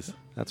Phillies?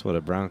 That's what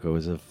a Bronco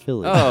is, a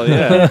Philly. Oh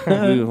yeah.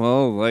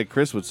 Well, like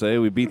Chris would say,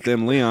 we beat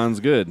them Leons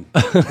good.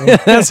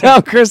 That's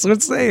how Chris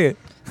would say it.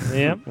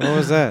 Yep. What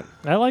was that?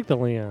 I like the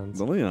Leons.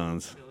 The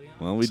Leons.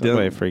 Well, we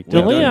Somebody done. freaked The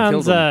out. done Leons,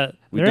 killed 'em.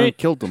 We there done ain't-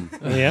 killed them.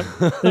 Yep.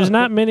 There's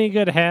not many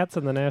good hats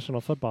in the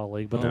National Football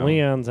League, but the No.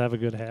 Leons have a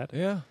good hat.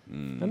 Yeah.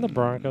 And the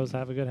Broncos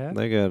have a good hat.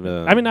 They got.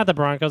 I mean, not the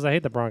Broncos. I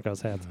hate the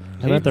Broncos hats.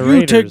 I Hey, meant the you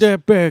Raiders. take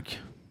that back.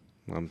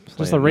 I'm Just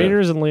playing the that.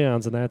 Raiders and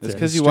Leons, and that's It's it.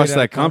 'cause you Straight watched out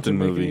that of Compton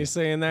making movie. You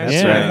saying that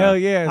That's shit? right. Hell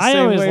yeah. I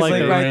Same always wavelength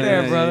like the right Raiders.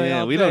 there, brother. Yeah,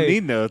 all we don't day.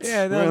 need notes.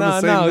 Yeah, We're on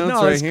the same no, notes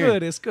no. right It's here.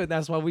 good. It's good.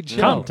 That's why we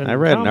chill. Compton. I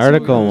read an Compton.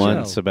 article Chill.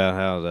 once about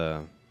how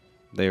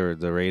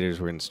the Raiders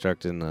were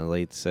instructed in the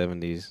late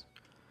 70s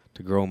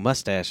to grow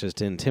mustaches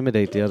to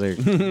intimidate the other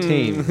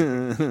team.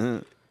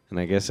 And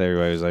I guess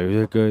everybody was like,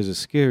 that guy's a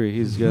scary.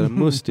 He's got a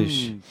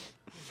mustache.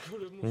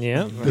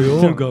 Yeah. They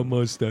all got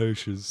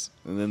mustaches.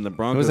 And then the What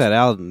Broncos. was that,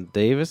 Alden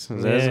Davis?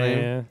 Was that his Yeah, name?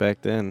 yeah.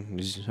 Back then.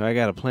 I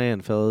got a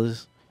plan,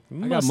 fellas.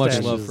 I got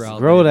much love for Al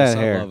Grow Davis. that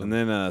I hair. love him.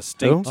 And then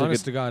Stink took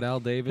Honest it. to God, Al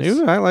Davis.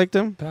 Dude, I liked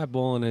him. Pat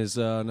Bowlen is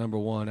number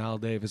one. Al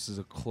Davis is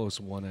a close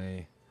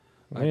 1A.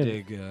 I Yeah.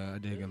 dig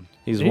him.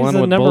 He's one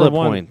the with number bullet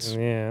one. points.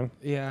 Yeah.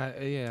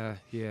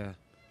 Yeah.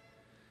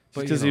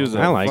 But, Because you he know, was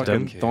I a liked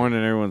fucking him. thorn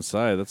in everyone's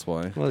side. That's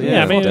why. Well,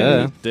 Yeah, I mean,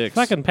 duh. Dicks.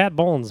 Fucking Pat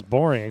Bowlen's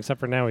boring, except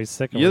for now he's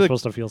sick and You're we're the-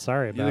 supposed to feel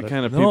sorry You're about the it.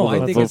 kind of No, people I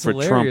that think vote it's for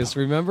hilarious.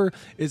 Trump. Remember,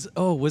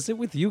 was it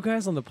with you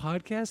guys on the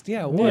podcast?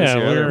 Yeah, it was. Yeah,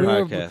 Your other we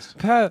were- podcast.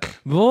 Pat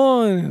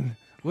Bowlen.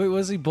 Wait,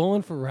 was he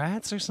bowling for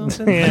rats or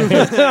something?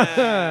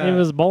 Yeah. He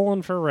was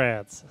bowling for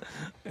rats.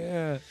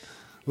 Yeah.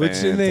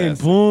 What's your name?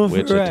 Fantastic.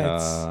 Bowling for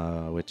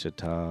rats.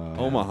 Wichita.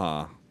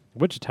 Omaha.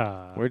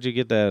 Wichita. Where'd you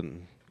get that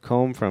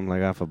comb from?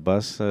 Like off a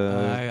bus seat?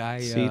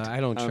 I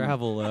don't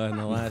travel in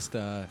the last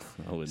I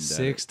wouldn't doubt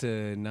 6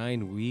 to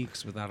 9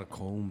 weeks without a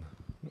comb.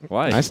 it.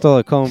 Why? I stole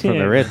a comb from Yeah.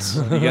 the Ritz.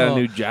 You got a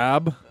new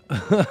job? yeah,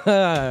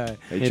 Are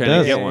you He trying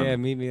does. to get one? yeah,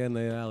 meet me in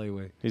the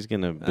alleyway. He's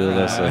gonna build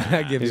us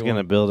I give He's you gonna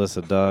one. build us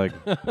a dog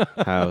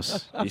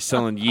house. You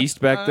selling yeast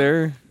back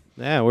there?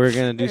 Yeah, we're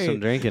gonna do Hey, some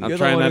drinking. You're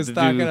trying the one not who's to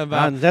talking do-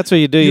 about. That's what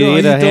you do. You know, eat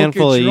a don't get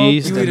handful of drunk,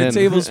 yeast You and eat a then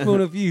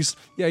tablespoon of yeast.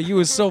 Yeah, you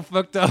was so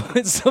fucked up.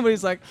 And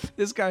somebody's like,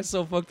 "This guy's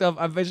so fucked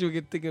up." I bet you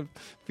we could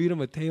feed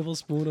him a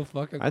tablespoon of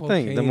fucking. I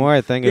think the cocaine. more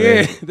I think of Yeah,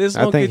 it, this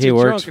I won't think get he you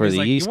works drunk. for And he's the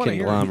like, you yeast wanna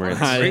hear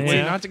conglomerates. a great way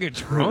Yeah. not to get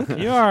drunk.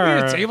 You are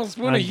Eat a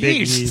tablespoon on of big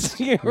yeast.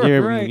 yeast.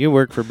 You're right. You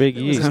work for Big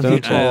Yeast,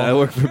 don't you? I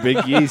work for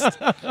Big Yeast.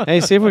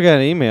 Hey, see if we got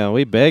an email.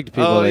 We begged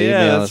people to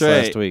email us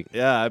last week.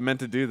 Yeah, I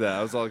meant to do that.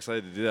 I was all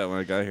excited to do that when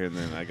I got here, and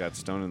then I got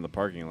stoned in the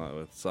parking lot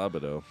with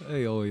Sabado.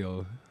 Hey,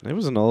 yo. It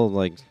was an old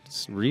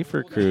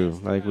reefer crew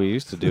like we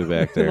used to do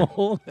back there.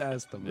 Old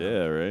ass them.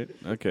 Yeah, right.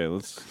 Okay,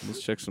 let's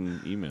check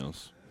some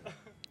emails.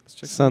 Let's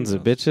check some Sons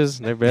of emails. bitches.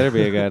 There better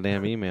be a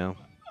goddamn email.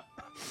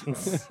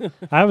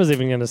 I was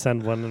even going to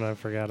send one and I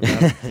forgot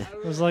about it.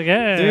 I was like,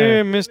 hey,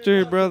 Dear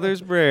Mr.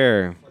 Brothers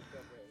Brer.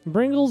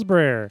 Bringles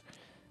Brer.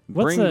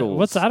 Bringles.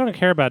 What's I don't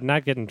care about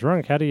not getting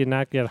drunk. How do you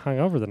not get hung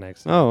over the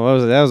next day? Oh,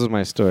 that was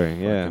my story.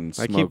 Yeah, Fucking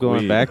I keep smoke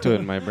going weed. back to it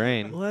in my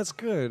brain. Well, that's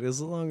good. As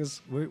long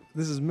as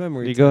this is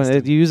memory. You go.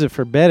 tested. You use it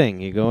for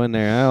betting. You go in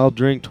there. I'll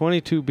drink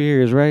 22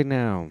 beers right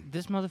now.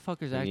 This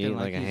motherfucker's And you acting eat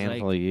like like a he's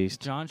handful like of yeast.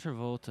 John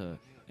Travolta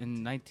in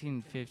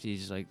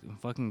 1950s, like in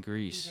fucking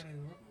Greece.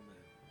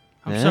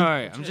 I'm Yeah?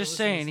 sorry. I'm just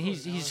saying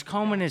he's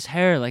combing his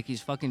hair like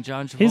he's fucking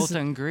John He's- Travolta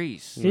in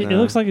Greece. It No.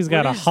 looks like he's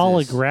got What a is this?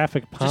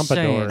 holographic Just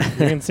pompadour. saying.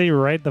 You can see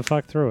right the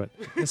fuck through it.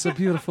 It's a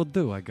beautiful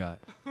do I got.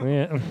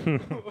 Yeah.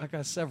 I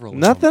got several. of them.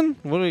 Nothing.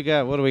 What do we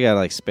got? What do we got?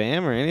 Like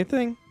spam or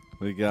anything?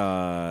 We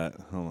got.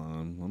 Hold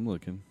on, I'm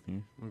looking here.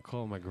 I'm gonna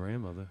call my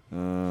grandmother.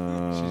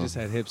 Uh, She just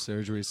had hip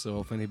surgery,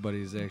 so if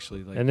anybody's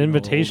actually like An you know,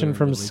 invitation older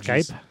from and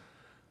religious- Skype.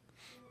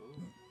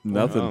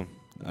 nothing. Oh.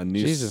 A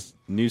new Jesus.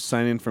 new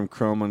sign in from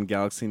Chrome on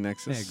Galaxy Yeah,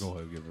 Nexus. go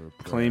ahead, give her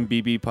a Claim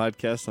BB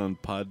podcast on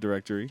Pod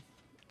Directory.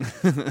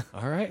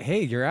 All right,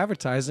 hey, you're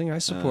advertising. I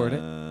support it.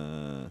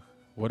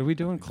 What are we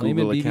doing? Claim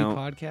Google BB account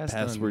podcast.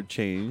 Password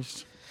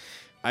changed.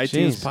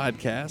 iTunes Jeez.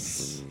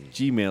 podcasts.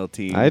 Gmail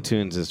team.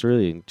 iTunes is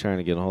really trying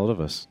to get a hold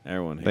of us.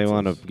 Everyone hates They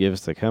want us. to give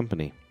us the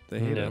company. They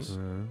hate Yeah. us.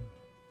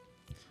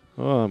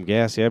 Oh, I'm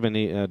gassy. I've been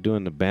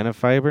doing the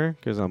Benefiber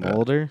because I'm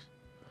older.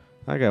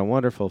 I got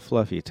wonderful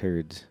fluffy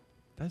turds.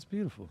 That's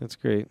beautiful. That's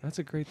great. That's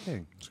a great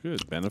thing. It's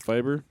good.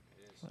 Benefiber.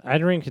 I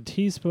drink a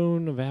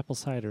teaspoon of apple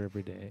cider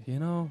every day. You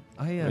know,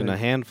 I And a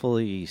handful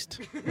of yeast.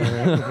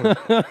 Yeah.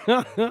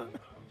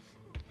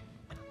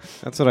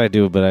 That's what I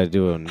do, but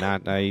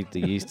I eat the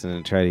yeast and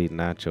then try to eat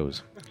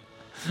nachos.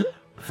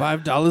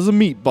 $5 a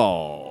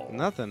meatball.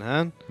 Nothing,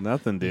 huh?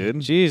 Nothing, dude.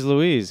 Jeez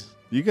Louise.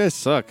 You guys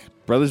suck.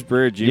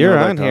 BrothersBrewer@gmail.com. You're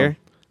on here.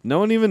 No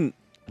one even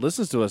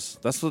listens to us.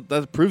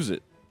 That proves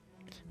it.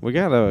 We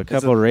got a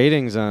couple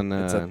ratings on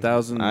It's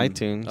 1,000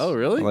 iTunes. Oh,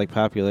 really? Like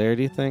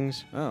popularity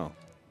things. Oh.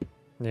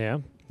 Yeah.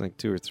 like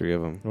 2 or 3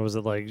 of them. What was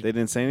it like? They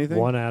didn't say anything.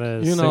 1 out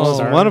of You 6 know,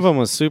 stars? One of them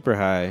was super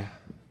high.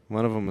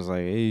 One of them was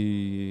like,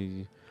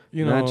 hey,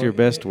 not your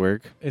best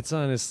work. It's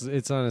honest.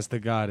 It's honest to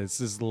God. It's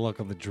just the luck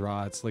of the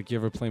draw. It's like you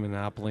ever play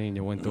Monopoly and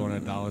you win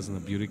 $200 in the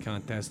beauty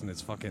contest and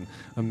it's fucking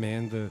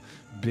Amanda,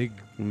 big,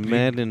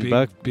 Mad and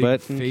big, big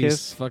button face,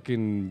 kiss.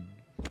 fucking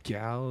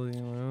gal.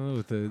 You know,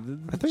 with the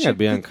I think chick I'd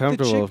be with- the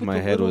uncomfortable chick if with my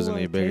the head little, was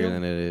any bigger tail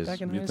than it is.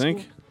 back in You high think?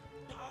 school.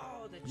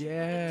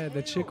 Yeah,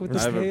 the chick with the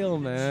I have a- tail,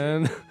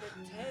 man.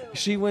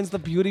 She wins the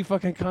beauty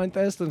fucking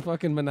contest and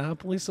fucking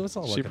Monopoly, so it's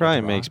all. luck She of the probably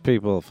draw. makes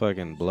people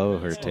fucking blow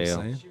her That's what I'm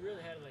tail. saying.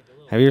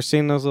 Have you ever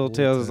seen those little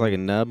Little tails? It's tail. like a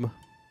nub.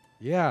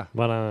 Yeah.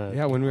 But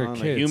Yeah, when we were On a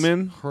kids,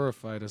 human?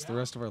 horrified us the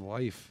rest of our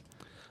life.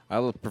 I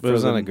But it prefer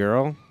was on the, a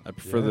girl. I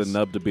prefer Yes. the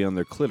nub to be on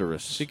their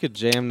clitoris. She could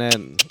jam that.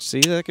 See,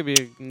 that could be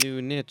a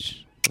new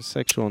niche, a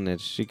sexual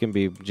niche. She can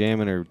be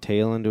jamming her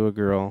tail into a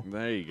girl.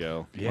 There you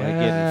go, Like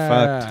getting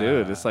fucked.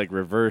 dude. It's like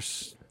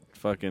reverse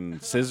fucking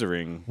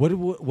scissoring.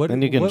 What?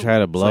 Then you can what, try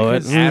to blow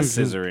It's it. like ass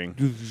scissoring.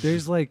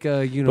 There's like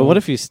you know. But what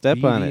if you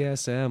step on it?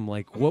 BDSM,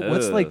 like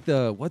what's Ugh. like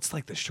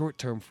the short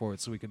term for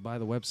it, so we could buy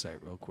the website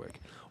real quick.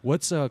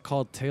 What's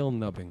called tail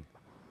nubbing?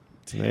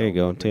 There you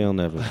go, tail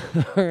nubbing.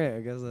 All right,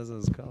 I guess that's what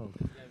it's called.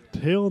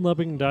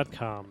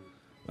 tailnubbing.com.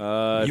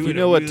 If you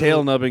know what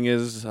tail nubbing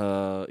is,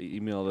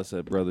 email us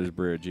at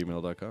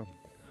brothersbrew@gmail.com.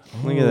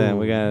 Look at that.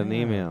 We got an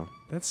email.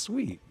 That's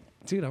sweet,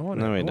 dude. I want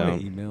to No, we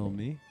don't. email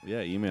me.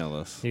 Yeah, email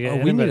us. You Oh,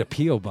 got we need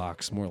anybody- a PO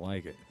box, more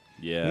like it.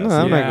 Yeah, No, see,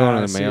 I'm not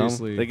going to the mail.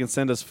 seriously. they can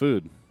send us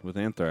food with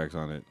anthrax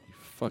on it. You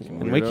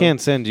fucking And we weirdo. can't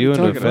send you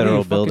into a Talking about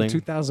federal fucking building.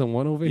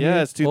 2001 over here.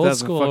 Yeah, it's 2000 Old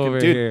school fucking over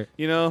dude. here.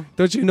 You know,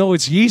 Don't you know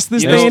it's yeast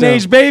this You day know- and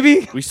age,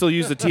 baby? we still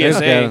use the There's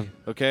TSA. gotta-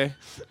 Okay.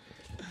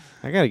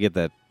 I gotta get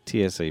that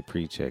TSA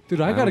pre-check.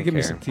 Dude, I gotta don't give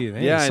me care. some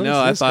TNA. Yeah, I So know. does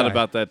I this thought guy.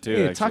 about that too.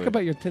 Hey, actually. talk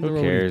about your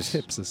Tenderoni cares?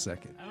 tips a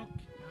second.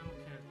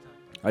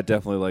 I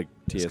definitely like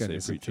This guy TSA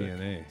needs some pre-check.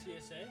 TNA.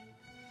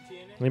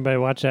 Anybody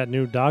watch that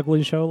new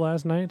Dogley show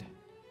last night?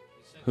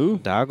 Who?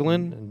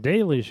 Doglin?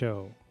 Daily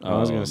Show. I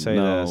was gonna say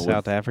no, the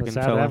South The African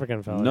South fella.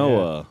 African fellow.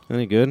 Noah.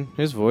 Any good?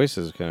 His voice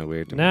is kind of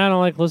weird to me. Nah, I don't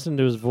like listening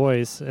to his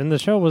voice. And the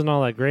show wasn't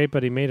all that great,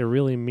 but he made a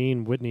really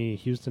mean Whitney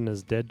Houston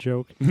is dead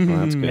joke. Well,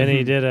 that's good. And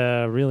he did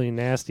a really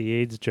nasty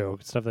AIDS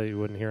joke, stuff that you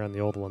wouldn't hear on the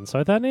old one. So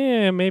I thought,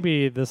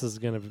 maybe this is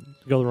going to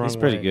go the wrong way. He's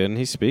pretty good, and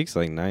he speaks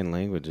like 9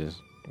 languages.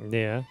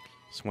 Yeah.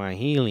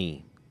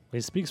 Swahili. He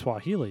speaks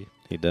Swahili.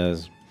 He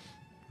does.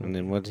 And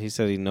then what he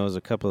said, he knows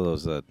a couple of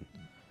those.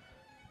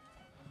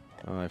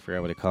 I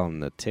forgot what they call them.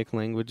 The tick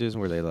languages,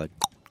 where they like.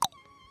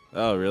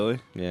 Oh, really?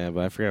 Yeah,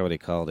 but I forgot what he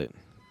called it.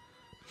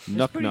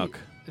 Nuck pretty- nuck.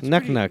 It's Nuck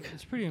pretty, nuck.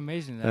 It's pretty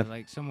amazing Uh, that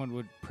like someone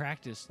would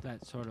practice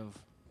that sort of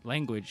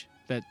language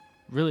that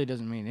really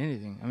doesn't mean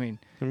anything. I mean,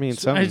 I mean,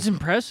 it's some.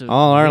 impressive.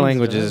 All our Means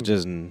languages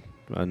is nothing.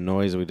 just a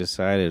noise we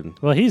decided.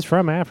 Well, he's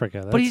from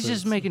Africa. but he's That's-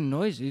 just making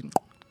noise.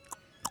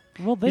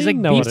 Well, they he's like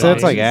know what So it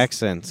it's like is.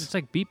 accents. It's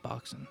like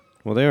beatboxing.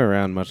 Well, they were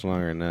around much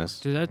longer than us.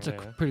 Dude, that's a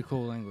Yeah. pretty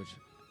cool language.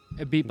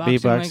 A beatboxing,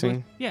 Beatboxing?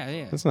 language? Yeah,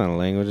 yeah. It's not a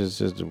language. It's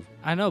just.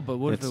 I know, but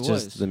what it's if it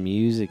just was? the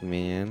music,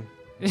 man.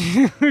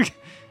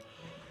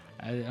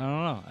 I don't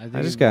know. I, think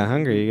I just it- got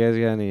hungry. You guys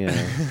got any?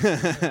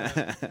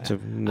 I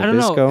don't know.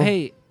 Nabisco?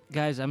 Hey,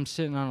 guys, I'm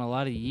sitting on a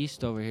lot of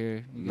yeast over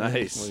here. You guys-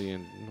 Nice. What are you,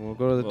 we'll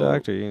go to the Well-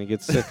 doctor. You're gonna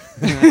get sick.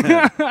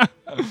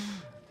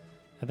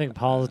 I think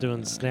Paul's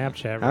doing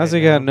Snapchat right How's he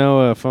now. got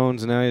no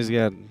phones now? He's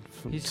got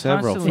He's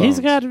several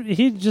constantly- phones.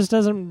 He just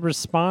doesn't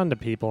respond to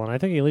people, and I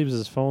think he leaves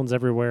his phones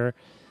everywhere.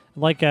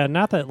 Like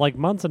not that like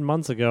months and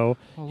months ago,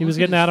 Well, he was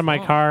look at getting out his of my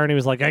phone. car and he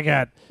was like, "I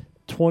got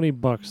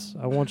 $20.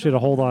 I want you to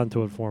hold on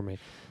to it for me."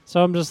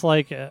 So I'm just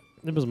like, it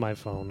was my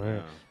phone. all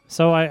right.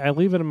 So I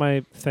leave it in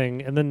my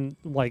thing, and then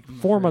like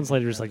 4 months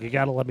later, he's like, "You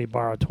got to let me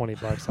borrow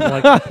 $20." I'm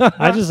like,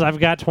 I've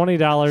got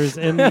 $20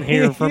 in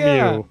here from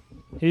Yeah. you.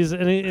 He's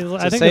and he, It's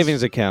I a think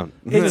savings account.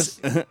 It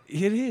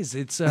is.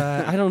 It's.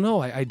 I don't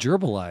know. I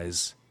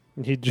gerbalize.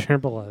 he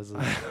gerbilizes.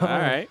 All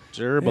right.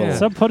 Gerbil. Yeah.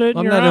 So put it in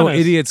I'm your not no honest.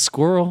 idiot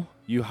squirrel.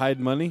 You hide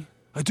money?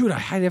 Dude, I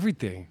hide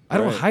everything. I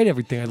don't Right. hide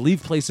everything. I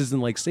leave places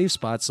in like safe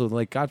spots. So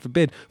like, God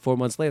forbid, 4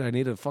 months later, I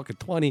needed a fucking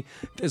 20.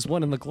 There's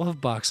one in the glove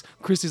box.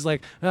 Christy's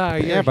like, Yeah,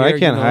 you're but I here,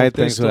 can't you know, hide there's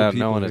things still without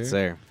people knowing here. it's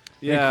there.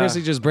 And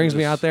Chrissy just brings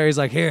me out there. He's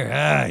like, here,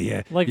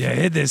 yeah, Like- you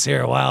hid this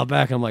here a while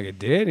back. I'm like, I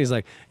did? He's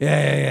like,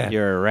 yeah.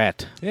 You're a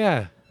rat.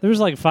 Yeah. There was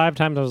like 5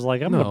 times I was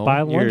like, I'm No, gonna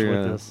buy lunch you're,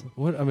 with this.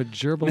 What? I'm a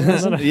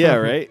gerbil. Yeah,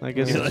 right? I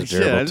guess You're it's a like,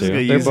 shit, gerbil I'm just too.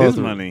 going to They're use both his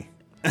money.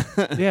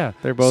 Yeah.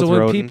 They're both So when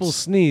rodents. people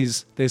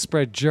sneeze, they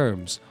spread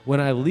germs. When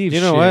I leave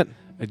You know shit, what?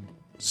 I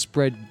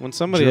spread. When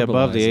somebody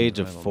above the Gerbilizing, age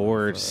of I don't know,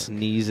 4 fuck.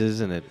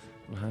 sneezes and I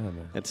don't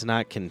know. it's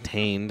not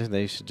contained,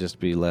 they should just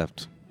be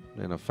left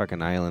in a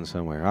fucking island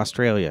somewhere.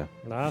 Australia.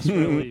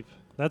 Australia.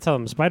 That's how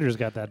them spiders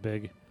got that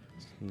big.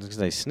 Because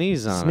they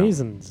sneeze on 'em.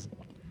 Sneezins.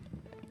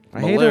 I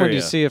hate it when you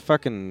Malaria. see a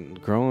fucking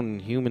grown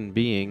human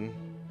being.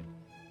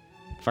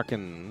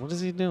 Fucking, what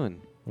is he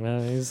doing?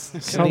 He's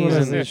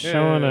Sneezing.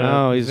 showing a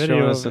Oh, he's video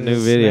showing us of a new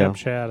his video.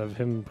 Snapchat of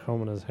him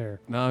combing his hair.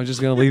 No, I'm just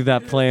gonna leave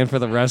that playing for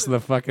the rest of the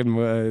fucking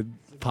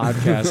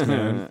podcast,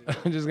 man.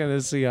 I'm just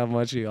gonna see how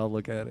much y'all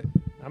look at it.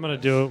 I'm gonna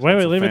do it. Wait,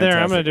 That's a leave it there.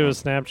 I'm gonna fantastic do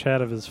a one.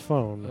 Snapchat of his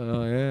phone.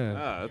 Oh yeah.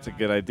 Ah, that's a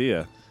good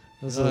idea.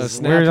 This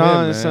Snap We're him,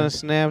 on man. so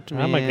snapped me.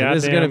 I'm a in. god-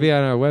 This is gonna Goddamn. be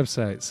on our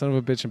website. Son of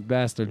a bitch and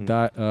bastard.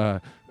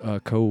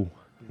 Co.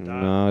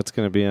 No, it's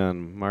gonna be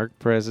on Mark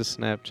Prez's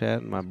Snapchat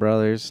and my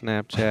brother's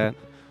Snapchat.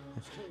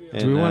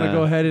 Do we wanna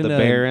go ahead and, the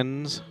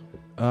Barons?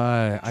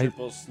 I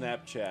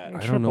Snapchat.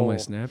 I don't know my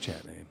Triple.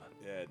 Snapchat name.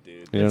 Yeah,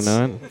 dude. You don't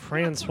know it?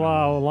 Francois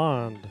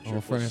Hollande. Oh,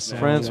 Francois.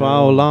 Francois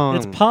Hollande.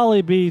 It's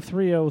Polly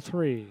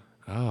B303.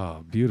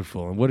 Oh,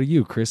 beautiful. And what are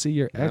you, Chrissy?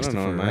 You're I don't know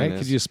what extrovert, mine right? is.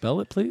 Could you spell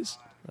it, please?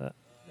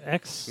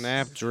 X.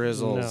 Snap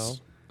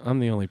drizzles. I'm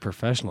the only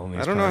professional in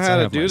these I don't know parts. how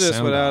to have do my this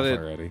sound without off it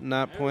already.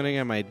 not pointing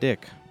at my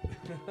dick.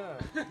 No.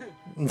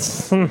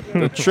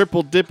 The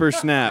triple dipper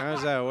snap. How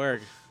does that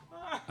work?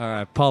 All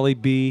right, Polly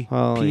B,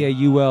 Polly.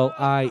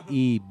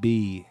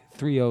 PAULIEB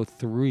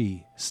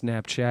 303.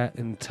 Snapchat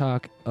and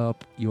talk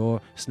up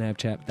your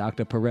Snapchat,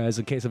 Dr. Perez,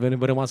 in case if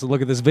anybody wants to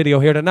look at this video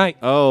here tonight.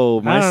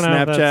 Oh, my I don't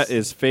know if that's- Snapchat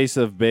is face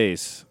of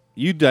base.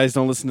 You guys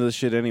don't listen to this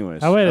shit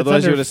anyways. Oh, wait, it's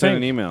Otherwise, you under would have sent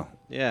an Fink. email.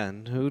 Yeah,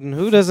 and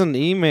who doesn't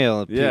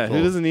email people? Yeah,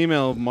 who doesn't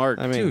email Mark?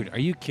 I mean, Dude, are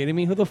you kidding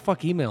me? Who the fuck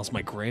emails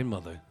my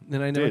grandmother?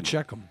 And I never Dude.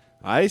 check them.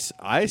 I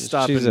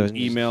stop She's and a-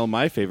 email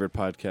my favorite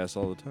podcast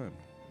all the time.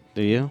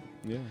 do you?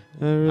 Yeah.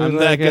 I really I'm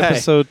like that guy.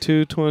 Episode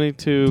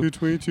 222.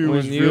 222 When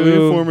was you- really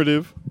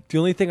informative. The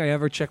only thing I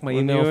ever check my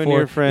When email you and for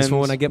your is for friends-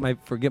 when I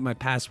forget my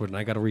password and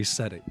I got to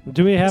reset it.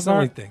 Do we That's have the our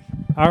only thing.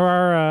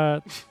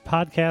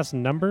 podcasts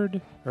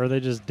numbered, or are they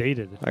just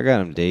dated? I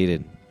got him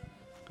dated.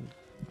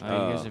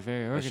 Oh, you guys are very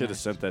I organized. should have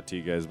sent that to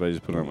you guys, but I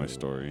just put it on my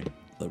story.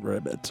 The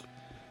rabbit.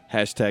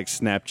 Hashtag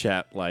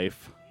Snapchat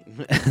life.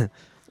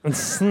 I've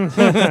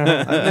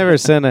never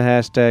sent a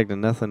hashtag to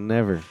nothing,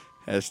 never.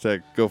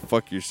 Hashtag go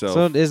fuck yourself.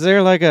 So is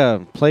there like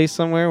a place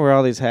somewhere where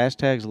all these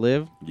hashtags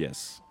live?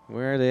 yes.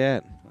 Where are they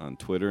at? On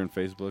Twitter and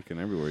Facebook and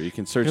everywhere. You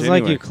can search Because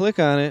anywhere. like you click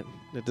on it,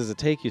 does it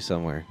take you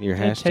somewhere? Your It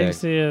hashtag.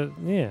 takes you,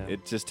 yeah.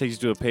 It just takes you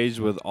to a page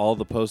with all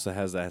the posts that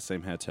has that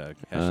same hashtag.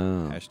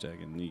 Oh.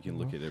 Hashtag, and you can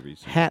look at every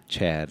single Hat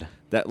Chad.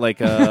 that like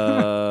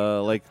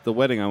like the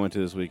wedding I went to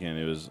this weekend.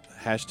 It was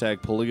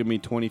hashtag polygamy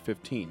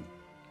 2015.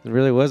 It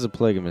really was a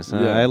polygamist. Huh?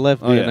 Yeah. I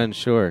left Oh, being yeah.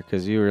 unsure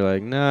because you were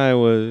like, "No, it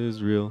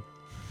was real,"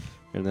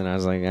 and then I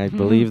was like, "I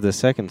believe the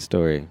second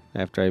story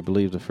after I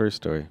believed the first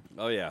story."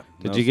 Oh yeah.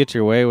 Did you get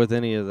your way with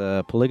any of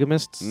the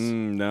polygamists?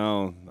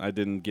 No, I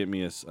didn't get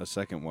me a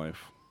second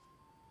wife.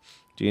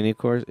 Do you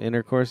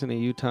intercourse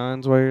any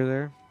Utahns while you're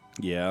there?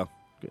 Yeah.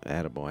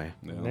 Attaboy.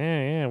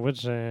 Yeah.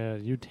 Which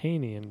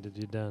Utanian did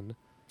you done?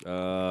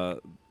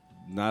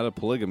 Not a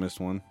polygamist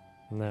one.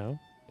 No.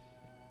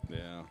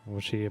 Yeah.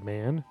 Was she a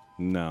man?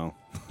 No.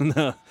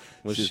 No.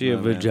 Was She's she a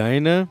not man.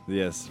 vagina?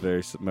 Yes,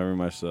 very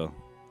much so.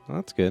 Well,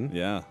 that's good.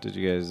 Yeah. Did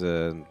you guys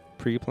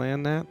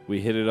pre-plan that?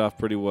 We hit it off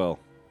pretty well.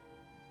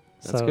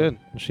 That's So, good.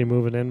 Is she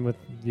moving in with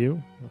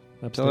you?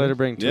 Tell her to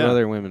bring two Yeah.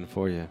 other women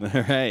for you,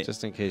 All right.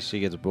 just in case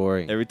she gets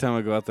boring. Every time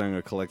I go out there, I'm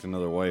gonna collect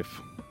another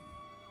wife.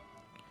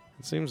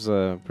 It seems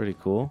pretty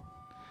cool.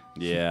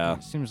 Yeah.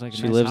 Seems like a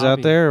She nice lives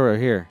hobby. out there or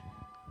here?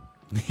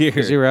 Here.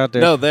 Because you were out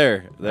there. No,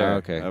 there. Oh, There.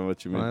 okay. I know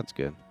what you mean. Well, that's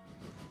good.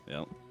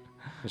 Yep.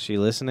 Is she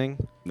listening?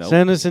 Nope.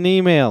 Send us an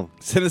email.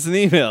 Send us an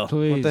email.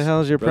 Please. What the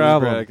hell is your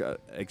Brothers problem?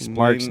 Braddock,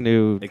 Mark's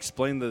new.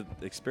 Explain the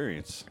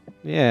experience.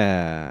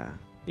 Yeah. It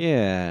was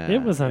Yeah, we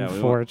won't-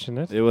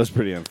 unfortunate. It was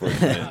pretty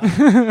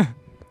unfortunate.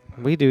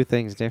 We do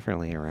things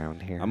differently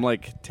around here. I'm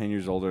like 10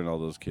 years older than all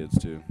those kids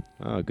too.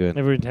 Oh, good.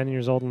 Maybe we're 10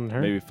 years older than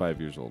her. Maybe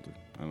 5 years older.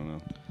 I don't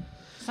know.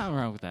 There's nothing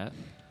wrong with that.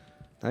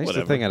 I used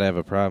Whatever. to think I'd have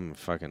a problem with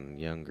fucking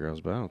young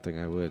girls, but I don't think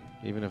I would,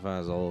 even if I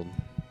was old.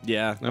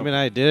 Yeah. I mean,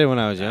 I did it when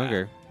I was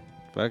younger.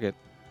 Fuck it.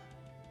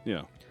 you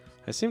know.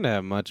 I seem to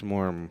have much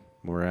more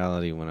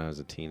morality when I was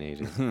a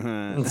teenager.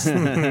 It's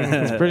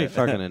It's pretty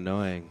fucking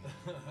annoying.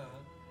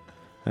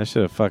 I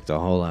should have fucked a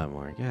whole lot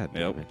more. God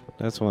damn Yep. it.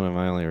 That's one of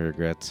my only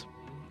regrets.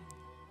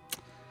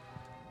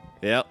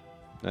 Yep.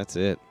 That's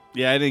it.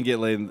 Yeah, I didn't get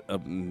laid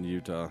up in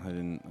Utah.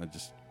 I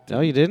just. Oh,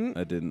 you didn't?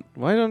 I didn't.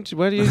 Why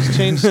do you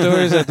change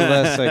stories at the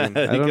last second?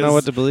 I don't know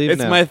what to believe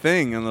It's now. my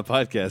thing on the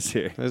podcast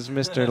here. This is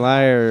Mr.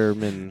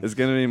 Lyerman. It's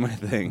gonna be my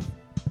thing.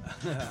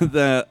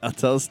 I'll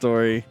tell a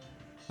story,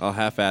 I'll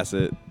half-ass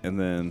it, and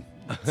then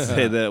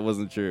say that it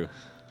wasn't true.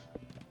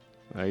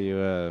 Are you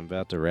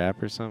about to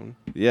rap or something?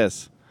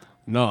 Yes.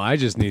 No, I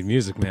just need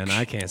music, man.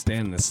 I can't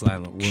stand in this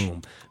silent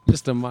room.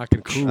 Just a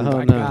mocking crew. Oh,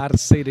 I no. gotta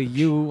say to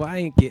you, I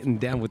ain't getting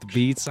down with the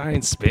beats. I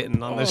ain't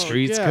spitting on the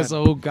streets. God. Cause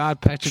oh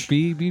God, Patrick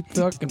B be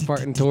fucking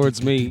farting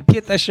towards me.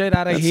 Get that shit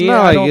out of That here.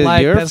 smell I like don't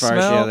like your that fart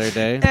smell. the other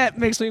day. That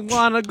makes me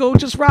wanna go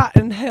just rot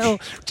in hell.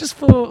 Just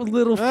for a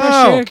little fresh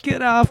Oh. air.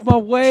 Get out my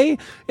way.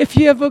 If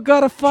you ever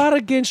got a fart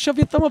again, shove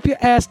your thumb up your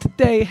ass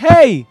today.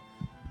 Hey!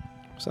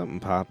 Something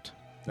popped.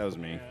 That was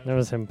me. That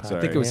was him. Sorry.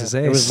 I think it was his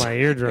It was ace. my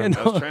eardrum.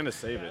 I was trying to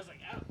save it.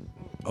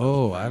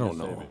 Oh, I don't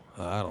know.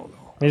 I don't know.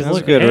 He's That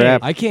was a looking, good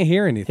rap. I can't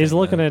hear anything. He's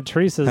looking man. at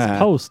Teresa's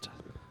post.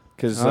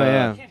 Because Oh,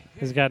 yeah.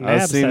 He's got an I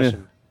was ab seeing it.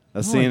 session. I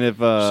was seeing if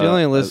She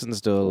only listens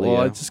to Aaliyah. Well,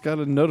 I just got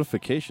a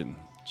notification.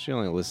 She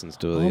only listens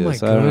to Oh my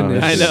this. I don't know.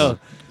 goodness. I know.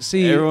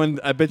 See, Everyone,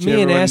 I bet you me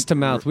and everyone- ass to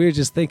mouth, we were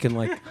just thinking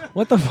like,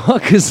 what the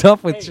fuck is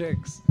up with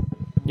chicks?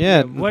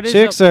 Yeah, What is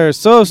chicks up- are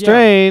so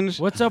strange.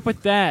 What's up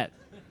with that?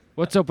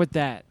 What's up with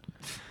that?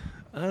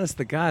 Honest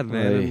to God,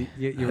 man.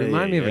 Hey. You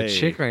remind me of a Hey.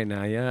 chick right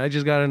now. Yeah, I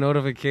just got a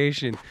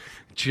notification.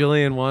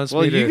 Jillian wants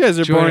Well, me to you guys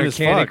are join boring her as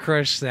Candy fuck.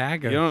 Crush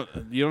saga.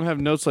 You don't have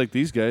notes like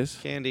these guys.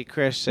 Candy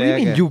Crush What do you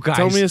Saga. mean, you guys?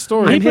 Tell me a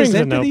story. He I'm brings his a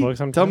entity? notebook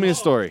sometimes. Tell me a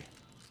story.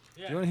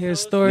 You want to hear a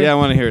story? Yeah, I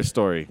want to hear a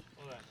story.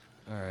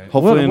 All right.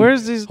 Hopefully,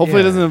 Where's these?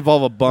 hopefully it yeah. doesn't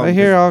involve a bum. I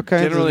hear all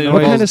kinds Generally, of it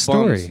What kind of involves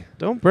bums. story?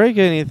 Don't break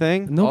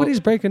anything. Nobody's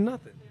breaking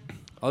nothing.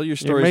 All your You're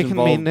stories making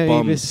involve me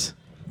bums. nervous.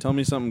 Tell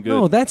me something good.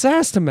 No, that's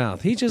ass to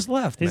mouth. He just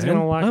left. He's man.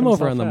 gonna lock I'm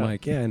over on himself the out.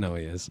 mic. Yeah, I know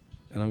he is,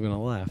 and I'm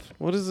gonna laugh.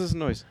 What is this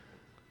noise?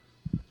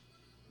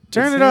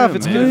 Turn It's it off. him,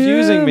 It's man.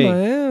 confusing me. I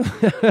am.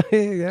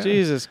 Yeah.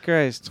 Jesus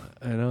Christ.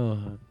 I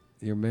know.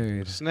 You're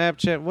married.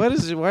 Snapchat. What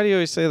is it? Why do you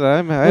always say that?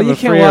 I Well, have you a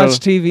can't freer, watch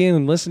TV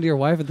and listen to your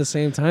wife at the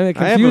same time. It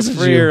I have a confuses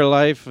freer you.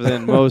 life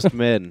than most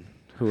men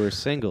who are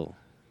single.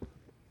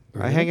 I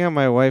Really? hang out with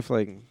my wife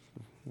like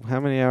how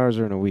many hours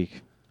are in a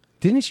week?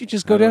 Didn't you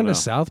just I go don't down know. to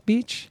South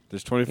Beach?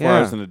 There's 24 Yeah.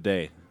 hours in a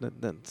day.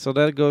 So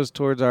that goes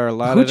towards our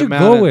allotted Who'd you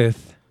amount. go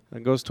with?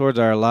 That goes towards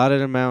our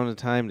allotted amount of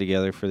time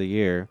together for the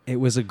year. It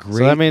was a great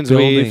So that means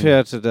building. we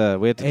have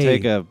to Hey,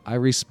 take a I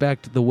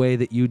respect the way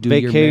that you do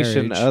vacation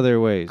your marriage. other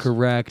ways.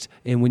 Correct.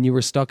 And when you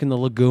were stuck in the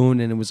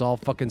lagoon and it was all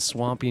fucking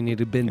swampy and you'd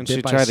have been And bit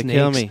she by tried to snakes,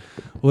 kill me.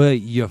 well,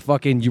 you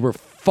were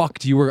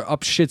fucked. You were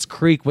up Shit's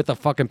Creek with a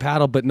fucking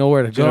paddle, but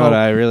nowhere to Do you go. know what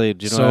I really?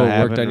 Do you know so what it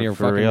happened worked on your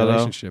for fucking real, though?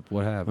 relationship.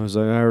 What I happened? was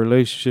like, our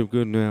relationship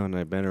good now, and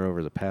I bent her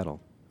over the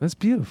paddle That's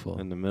beautiful.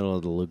 in the middle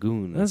of the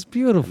lagoon. That's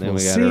beautiful. And then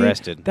we got See?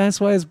 arrested That's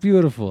why it's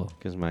beautiful.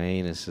 because my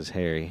anus is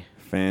hairy.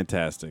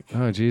 Fantastic.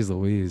 Oh, jeez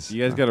Louise.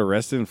 You guys got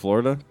arrested in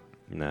Florida?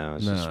 No,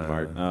 it's just No.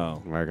 Mark.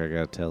 Oh. Mark, I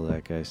gotta tell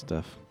that guy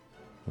stuff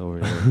over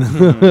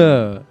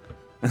there.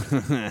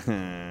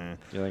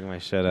 You like my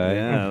shut eye?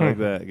 Yeah, I like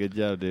that. Good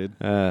job, dude.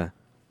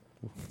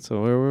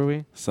 So where were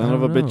we? Son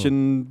of a don't know.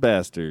 bitchin'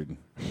 bastard.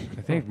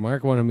 I think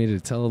Mark wanted me to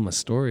tell him a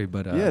story,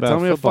 but Yeah, About tell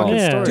me a football. fucking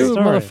Yeah, story. dude,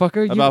 story.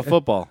 motherfucker, you, About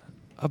football.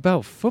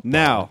 about football.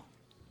 Now.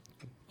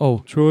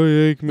 Oh,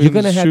 Troy Aikman. you're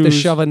gonna have to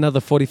shove another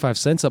 45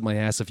 cents up my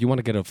ass if you want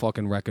to get a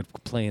fucking record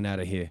playing out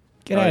of here.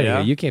 Get Oh, out of yeah?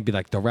 here. You can't be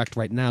like direct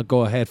right now.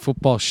 Go ahead,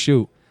 football,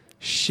 shoot.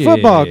 Shit.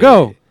 Football,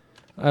 go.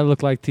 I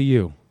look like to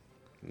you.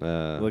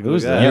 Look,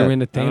 Who's look at that? You're I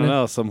entertainer. don't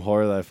know. Some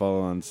whore that I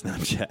follow on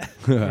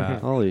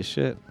Snapchat. Holy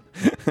shit.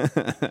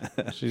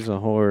 She's a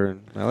whore.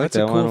 I like That's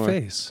that a cool one.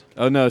 where- face.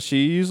 Oh, no.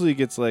 She usually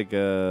gets like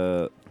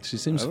She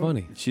seems I don't-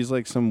 funny. She's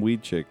like some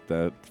weed chick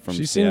that from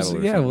She Seattle.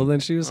 seems or yeah. something. Well, then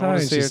she was I wanna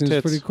high. and see She her seems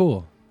tits. pretty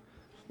cool.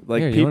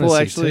 Like Here, you wanna people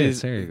see actually,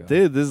 tits? There you go.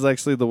 dude, this is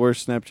actually the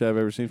worst Snapchat I've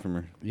ever seen from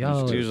her.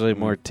 Yo, It's usually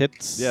more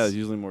tits. Yeah, it's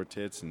usually more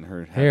tits and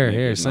her. half here, naked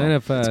here. and Sign all.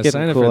 up. It's getting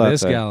Sign up cool for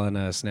this outside. gal on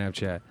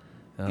Snapchat.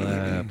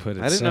 I'll put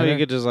it. I didn't know you center.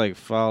 could just like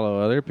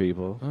follow other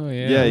people. Oh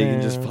yeah. Yeah, you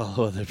can just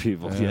follow other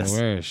people. Yes.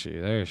 Where is she?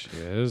 There she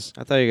is.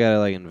 I thought you gotta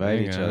like invite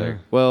Hang each on. other.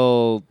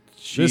 Well,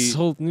 she This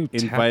whole new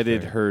tap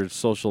invited thing. her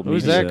social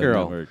Who's media that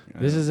girl? network.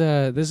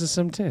 This is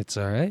some tits,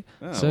 all right.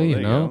 Oh, So well, you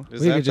there you know, go.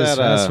 Is we that could just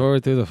that, fast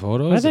forward through the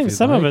photos. I if think you'd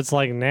some of like. it's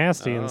like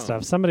nasty Oh. and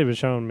stuff. Somebody was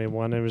showing me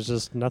one. It was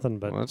just nothing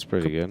but Well, that's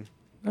pretty good.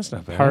 That's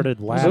not bad. parted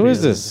labia. Who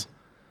is this?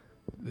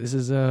 This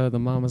is the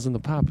mamas and the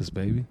papas,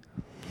 baby.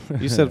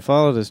 You said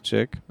follow this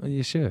chick. Well,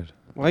 you should.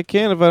 Well, I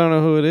can't if I don't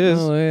know who it is.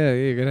 Oh yeah,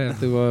 you're gonna have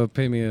to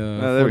pay me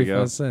there we go.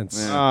 45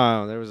 cents.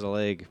 Yeah. Oh, there was a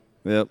leg.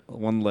 Yep,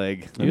 one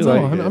leg. You No,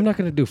 like I'm not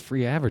gonna do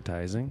free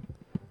advertising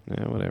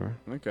Yeah, whatever.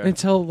 Okay.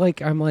 until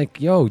like I'm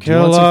like, yo, do you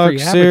want some free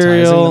Kellogg's advertising?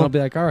 cereal. Then I'll be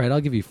like, all right,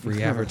 I'll give you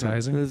free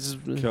advertising.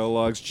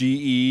 Kellogg's,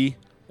 GE,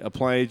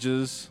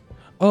 appliances.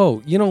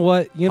 Oh, you know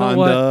what? You know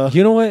Honda. what?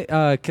 You know what?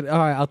 All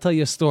right, I'll tell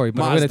you a story,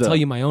 but I'm Mazda. gonna tell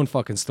you my own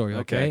fucking story,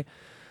 okay? Okay.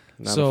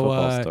 Not So, a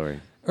football story.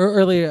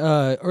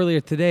 Earlier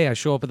today, I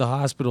show up at the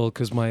hospital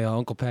because my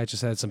Uncle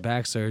Patches had some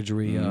back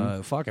surgery.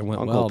 Fucking went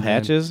Uncle well,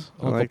 man. Patches?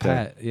 I Uncle like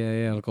that. Pat,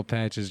 yeah, Uncle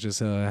Patches just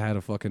had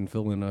to fucking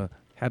fill in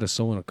had to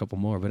sew in a couple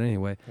more, but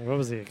anyway. What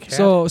was he? A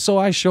cat? So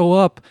I show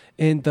up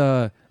and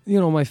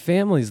my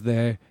family's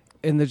there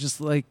and they're just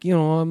like,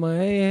 I'm like,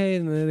 hey,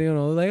 and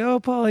then, like, oh,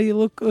 Paula, you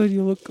look good,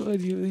 you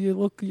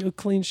you're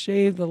clean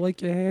shaved, I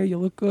like your hair, you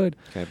look good.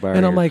 Can I borrow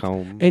And I'm your like,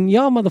 comb? and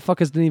y'all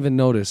motherfuckers didn't even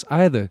notice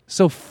either.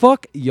 So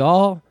fuck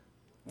y'all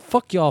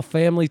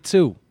family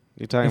too.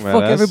 You talking And about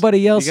fuck us?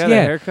 everybody else. You got a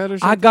Yeah, haircut or I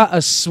something? got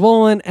a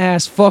swollen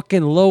ass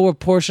fucking lower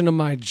portion of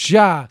my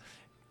jaw.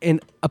 And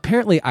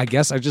apparently, I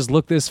guess I just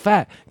look this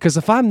fat. Because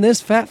if I'm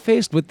this fat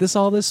faced with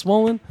all this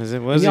swollen, Is it,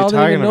 and what is he y'all didn't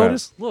talking even about?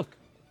 notice, look.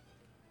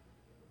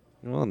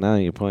 Well, now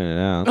you point it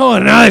out. Oh,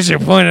 now that you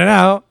pointed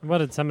out. What,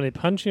 did somebody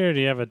punch you or do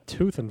you have a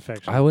tooth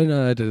infection? I went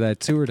to that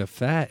tour to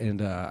fat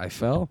and I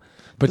fell.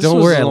 But This don't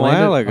was worry, I a landed.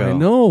 while ago. I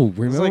know. It was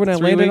Remember like when I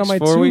 3 landed weeks, on my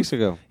 4 tooth? weeks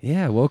ago.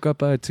 Yeah, I woke up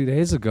 2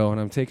 days ago and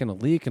I'm taking a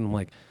leak and I'm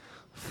like,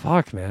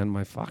 fuck, man,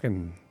 my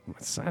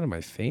side of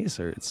my face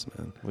hurts,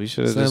 man. We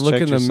should have So I just look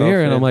checked in the yourself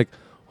mirror and in. I'm like,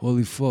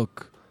 holy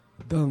fuck,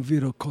 Dan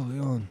Vito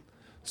Corleone.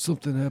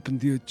 something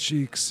happened to your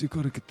cheeks. You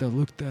gotta get that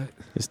looked at.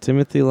 Is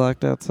Timothy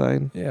locked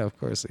outside? Yeah, of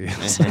course he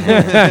is.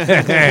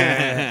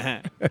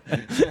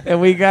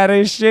 And we got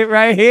his shit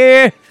right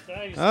here.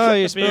 Oh,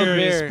 you spilled You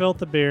beer. spilt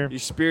the beer. You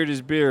speared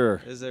his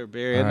beer. Is there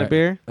beer All in the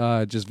right.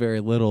 beer? Just very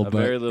little, but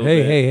very little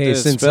hey, bit. hey, Did it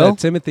since spill?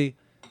 Timothy,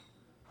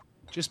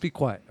 just be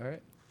quiet, all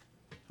right?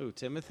 Who,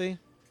 Timothy?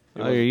 It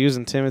Oh, was- you're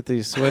using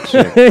Timothy's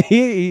sweatshirt. That's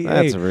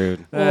Hey,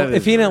 rude. well, That if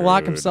is he didn't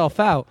lock rude. himself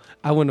out,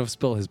 I wouldn't have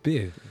spilled his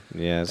beer.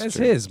 Yeah, That's that's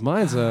true. his.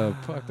 Mine's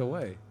tucked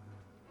away.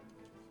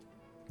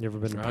 You ever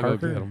been to I'll go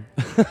get Parker? him.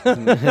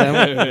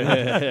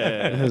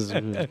 It was a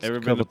Ever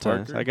been couple to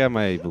times. Parker? I got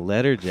my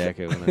leather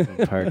jacket when I was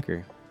in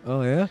Parker.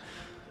 Oh yeah,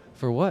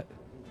 for what?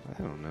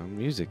 I don't know,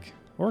 music.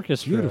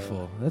 Orchestra.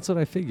 Beautiful. That's what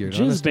I figured.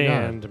 Jizz honest to God.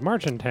 band.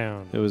 Marching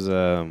Town. It was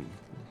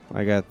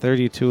I got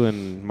 32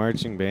 in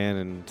marching band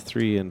and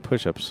 3 in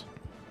push-ups.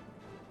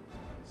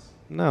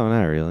 No,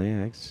 not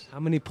really. How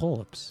many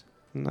pull-ups?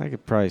 I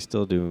could probably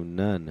still do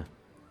none.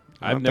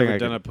 I I've don't think never I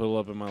done could- a pull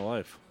up in my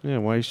life. Yeah,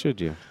 why should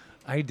you?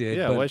 I did.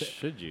 Yeah, but why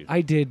should you?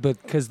 I did,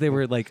 but because they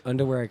were like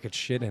underwear I could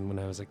shit in when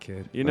I was a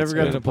kid. You That's never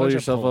got good. to A pull bunch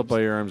of yourself up pull-ups.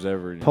 by your arms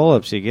ever. in your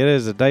Pull-ups, you get it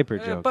as a diaper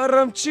Eh,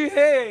 joke.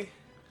 hey.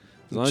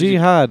 As long as you-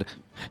 Jihad.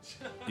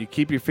 You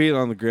keep your feet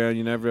on the ground.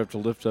 You never have to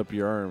lift up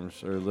your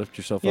arms or lift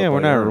yourself Yeah, up.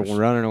 we're by your not arms.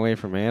 running away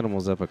from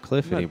animals up a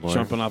cliff I'm not anymore.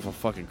 jumping off a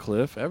fucking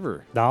cliff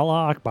ever. Allah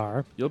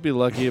Akbar. You'll be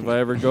lucky if I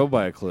ever go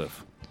by a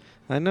cliff.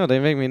 I know, they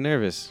make me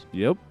nervous.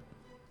 Yep.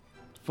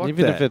 Fuck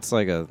Even that. if it's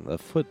like a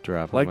foot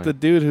drop. like the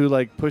dude who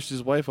like pushed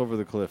his wife over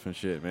the cliff and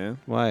shit, man.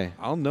 Why?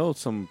 I'll know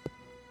some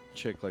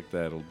chick like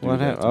that'll do What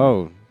that. happened? to me.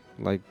 Oh,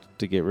 like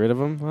to get rid of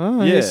him?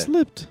 Oh, Yeah. he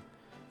slipped.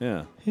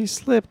 Yeah. He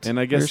slipped. And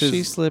I guess Or his,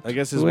 she slipped. I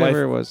guess his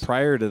whoever wife it was.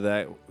 prior to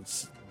that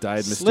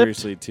died Slipped?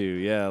 mysteriously too.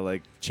 Yeah,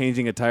 like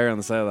changing a tire on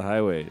the side of the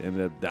highway,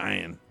 ended up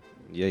dying.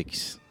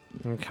 Yikes.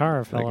 And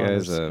car fell That on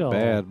guy's his a skull.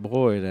 bad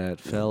boy,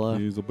 that fella.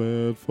 He's a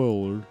bad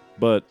feller.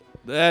 But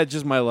that's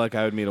just my luck.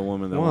 I would meet a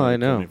woman that Well, wanted I to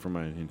kill know. me for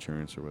my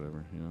insurance or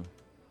whatever. You know.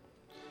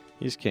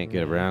 You just can't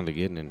get around to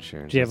getting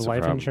insurance. Do you have That's the life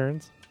problem.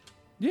 insurance?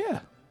 Yeah.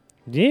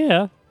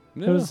 Yeah.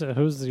 Yeah.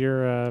 Who's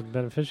your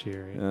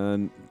beneficiary?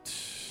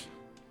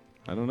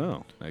 I don't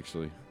know,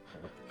 actually.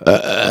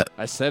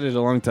 I said it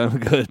a long time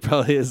ago. It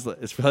probably is.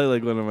 It's probably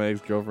like one of my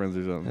ex-girlfriends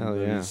or something. Hell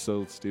That'd be yeah.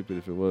 so stupid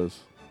if it was.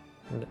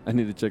 I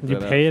need to check You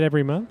that pay it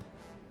every month?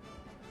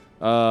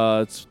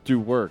 out. It's through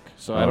work,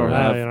 so I Oh, don't really?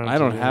 have. You don't I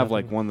don't do have nothing.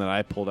 like one that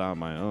I pulled out on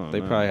my own. They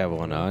no. probably have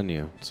one on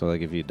you. So,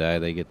 like, if you die,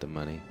 they get the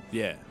money.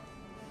 Yeah,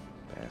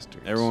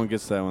 Bastards. everyone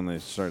gets that when they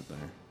start there.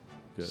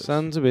 'Cause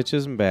Sons of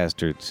bitches and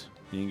bastards.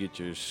 you can get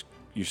your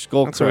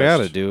skull That's what we ought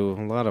to crushed. do.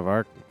 A lot of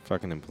our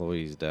fucking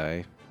employees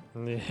die.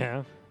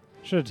 Yeah.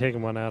 Should have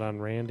taken one out on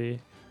Randy.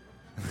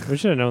 We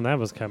should have known that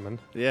was coming.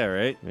 Yeah,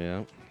 right.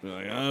 Yeah. Be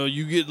like, oh,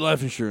 you get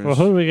life insurance. Well,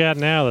 who do we got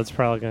now that's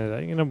probably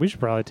going to... we should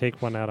probably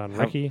take one out on Have-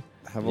 Ricky.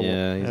 have a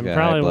Yeah, he's And got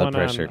probably high blood one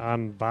pressure.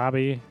 on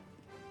Bobby.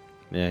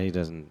 Yeah, he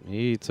doesn't.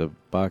 He eats a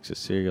box of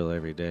cereal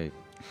every day.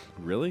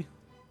 really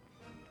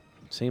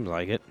Seems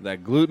like it.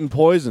 that gluten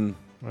poison.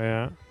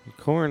 Yeah.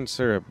 Corn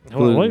syrup.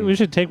 Well, we gluten.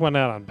 should take one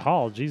out on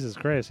Paul. Jesus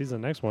Christ. He's the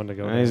next one to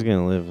go. He's down.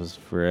 gonna live us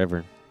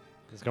forever.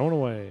 He's going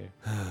away.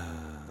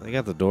 They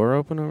got the door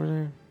open over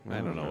there. I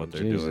don't know what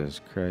they're doing.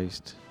 Jesus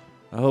Christ.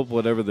 I hope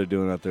whatever they're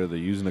doing out there, they're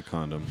using a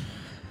condom.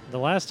 The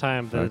last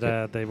time that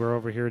Fuck they were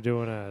over here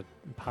doing a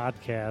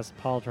podcast,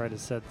 Paul tried to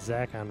set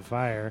Zach on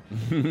fire,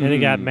 and he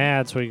got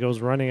mad, so he goes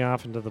running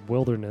off into the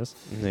wilderness.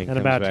 And, then And comes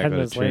about back 10 with a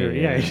minutes later,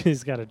 tree, yeah,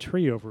 he's got a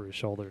tree over his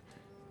shoulder.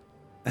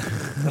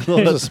 it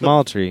was a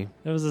small tree.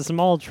 It was a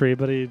small tree,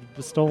 but he'd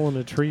stolen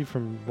a tree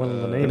from one of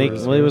the And he,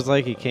 neighbors. well, it was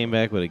like he came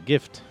back with a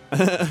gift.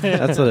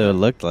 That's what it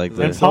looked like.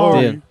 And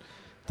Paul-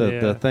 The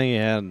Yeah. thing he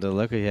had, the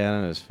look he had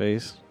on his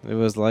face, it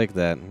was like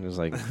that. It was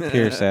like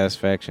pure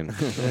satisfaction.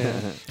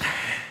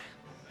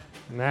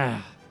 Nah.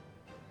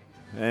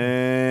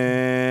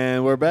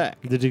 And we're back.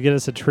 Did you get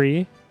us a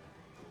tree?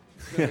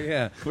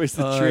 Yeah. Where's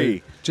the Uh,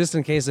 tree? Just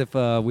in case if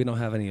we don't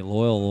have any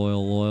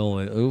loyal,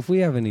 if we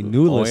have any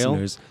new Oil?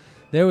 listeners,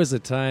 there was a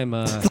time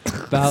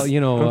about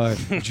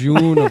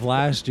June of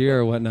last year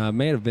or whatnot,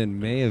 may have been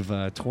May of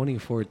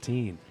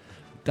 2014.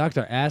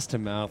 Dr.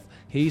 Astomouth,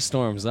 he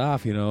storms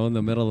off, in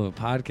the middle of a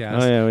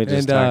podcast. Oh, yeah, we just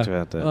And, talked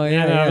about that. Oh Yeah,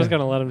 yeah, no, I was going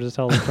to let him just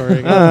tell the story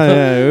again. Oh,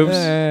 yeah, oops.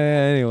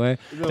 Anyway,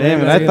 Damn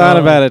it, Yeah, I you thought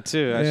know, about it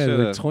too. I yeah, should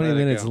like have. 20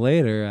 minutes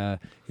later,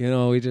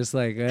 we just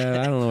like,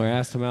 I don't know where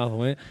Astomouth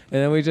went.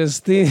 And then we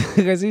just,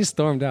 because he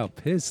stormed out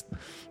pissed.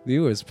 He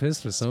was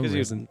pissed for some Because you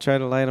reason. tried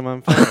to light him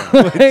on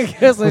fire. I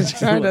guess I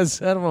tried to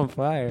set him on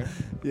fire.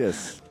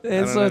 Yes.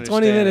 And don't so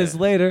 20 understand minutes it.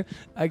 later,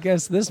 I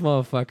guess this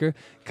motherfucker,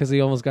 because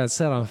he almost got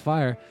set on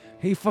fire,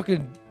 he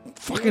fucking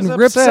was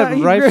rips upset,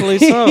 out. rightfully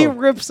He so.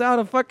 rips out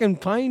a fucking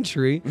pine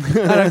tree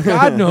out of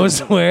God knows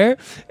where,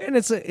 and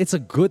it's a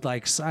good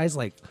like size,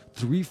 like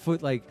 3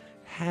 foot, like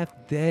half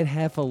dead,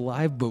 half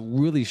alive, but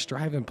really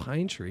striving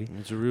pine tree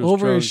It's a real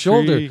over his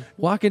strong shoulder, tree.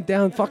 walking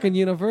down fucking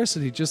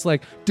university, just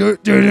like,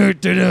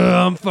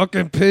 I'm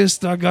fucking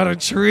pissed. I got a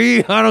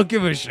tree. I don't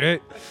give a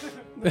shit.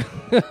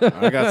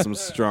 I got some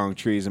strong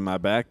trees in my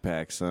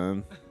backpack,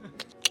 son.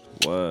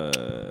 What?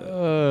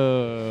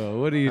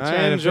 What are you I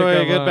trying enjoy to a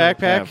pick good up on?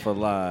 backpack. Half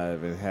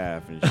alive and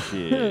half and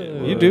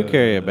shit. You do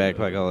carry a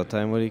backpack all the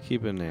time. What do you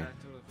keep in there?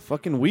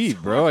 Fucking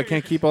weed, bro. I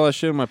can't keep all that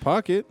shit in my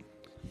pocket.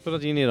 But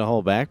do you need a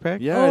whole backpack?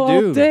 Yeah, Oh, I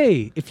do. all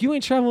day. If you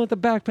ain't traveling with a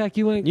backpack,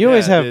 you ain't. You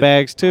always Yeah, have dude.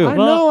 bags too. I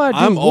know I do.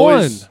 I'm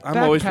always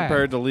Backpack.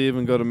 prepared to leave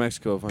and go to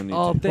Mexico if I need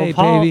all to. day,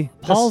 Paul, baby.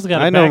 Paul's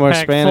got a I know more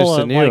backpack Spanish full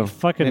than of you. like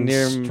fucking And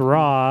you're-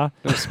 straw.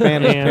 Those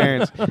Spanish And-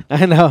 parents.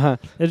 I know. Huh?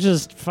 It's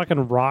just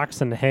fucking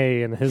rocks and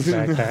hay in his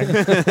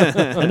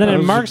backpack. And then I in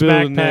was Mark's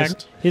building backpack,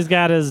 nest. he's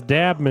got his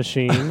dab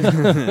machine.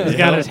 He's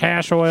got his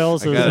hash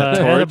oils, I his got a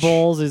torch.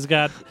 edibles.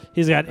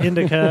 He's got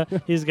indica.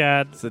 He's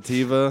got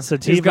Sativa.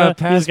 sativa. got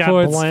He's got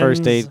passports. blends.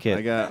 First aid I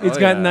kit. got. It's oh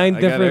got yeah, 9 I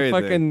got different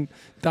everything. fucking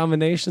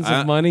dominations I-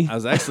 of money. I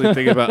was actually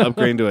thinking about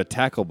upgrading to a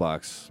tackle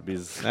box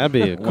because That'd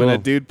be a cool. when a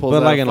dude pulls but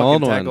out like a an fucking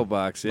old tackle one,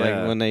 box, yeah,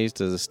 like when they used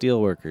to the steel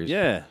workers.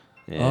 yeah.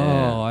 Yeah.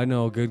 Oh, I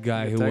know a good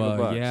guy Yeah, who, tackle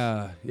box.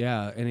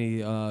 yeah.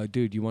 Any,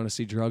 dude, you want to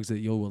see drugs that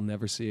you will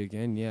never see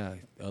again? Yeah,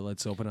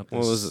 let's open up this.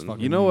 What was it?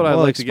 fucking- You know what I'd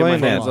Well, like to get my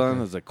explain hands that.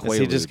 on is a Is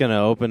he just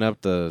gonna open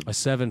up the? A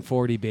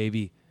 740,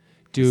 baby. Is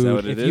that Dude,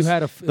 what it if you is?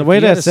 had a The way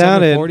if you had that a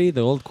sounded- 740,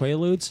 the old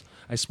Quaaludes,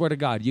 I swear to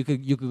God, you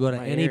could go to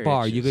My any ear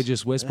bar, you itches. could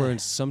just whisper in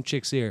some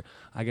chick's ear,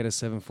 "I got a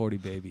 740,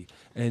 baby,"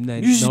 and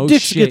then Your no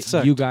dicks get shit,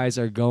 sucked. you guys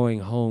are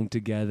going home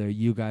together.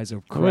 You guys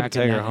are I would cracking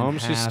take her that in home.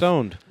 She's half.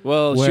 stoned.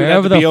 Well, she'd Wherever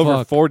have to the be over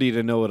fuck. 40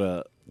 to know what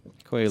a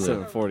Quaalude.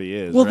 740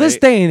 is. Well, right? this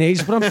day and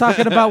age, but I'm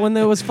talking about when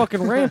there was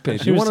fucking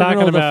rampant. She You was wanna talking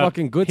know about the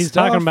fucking good He's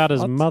stuff? talking about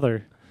his I'll-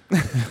 mother.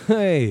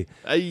 Hey,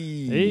 Ay.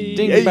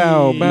 Ding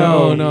bow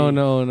bow.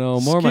 no.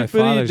 More my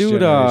Skippity father's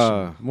doo-dah.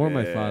 generation. More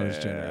my father's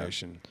Yeah.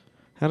 generation.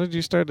 How did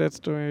you start that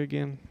story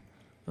again?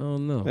 Oh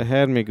no. It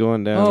had me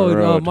going down Oh the no,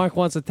 road. Mark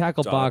wants a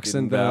tackle box,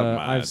 Talking and about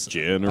my I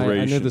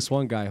generation. knew this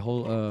one guy.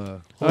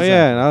 Oh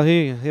yeah,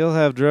 and he'll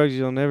have drugs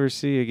you'll never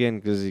see again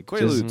because he just.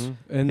 Quaaludes.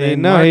 And Hey,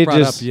 then no, Mark he brought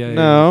just- up, yeah,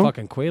 no.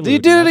 fucking Quaalude. You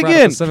and did I it brought up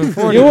again. the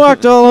 740. You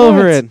walked all What?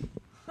 over it.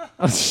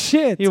 Oh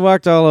shit! You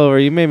walked all over.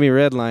 You made me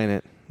redline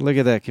it. Look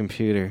at that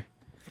computer.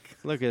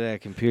 Look at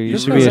that computer. You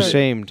This should be guy's a-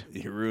 ashamed.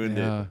 You ruined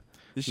Yeah. it.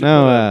 You should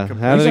No, put a how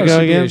compression- did it You go guys should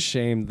be again?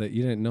 ashamed that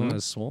you didn't know Hmm? I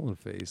was swollen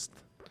faced.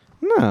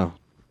 No.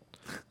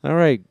 All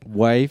right,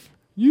 wife.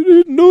 You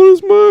didn't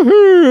notice my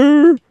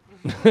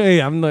hair.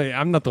 Hey, I'm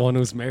not the one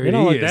who's married. You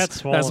don't He look is. that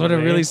swollen, That's what it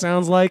man. really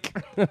sounds like.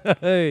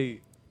 Hey.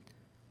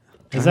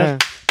 Is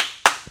that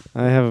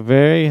I have a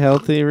very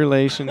healthy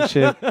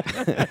relationship.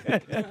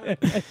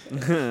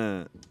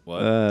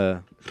 What?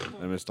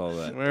 I missed all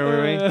that. Where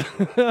were we?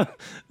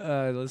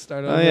 Let's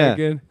start Oh, over yeah.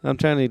 again. I'm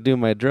trying to do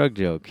my drug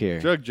joke here.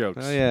 Drug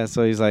jokes. Oh yeah,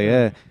 so he's like,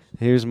 yeah,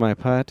 here's my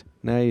pot.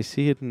 Now you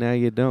see it, now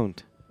you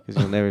don't,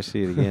 because you'll never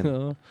see it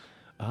again.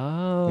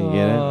 Oh, You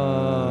get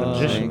it?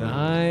 Magician.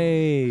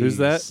 Nice. Who's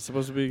that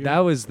supposed to be? That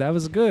was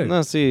good.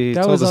 No, see, he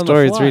That told was the on the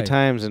story fly. 3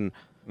 times and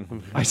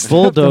I stepped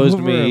bulldozed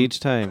over me him. each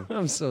time.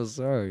 I'm so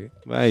sorry.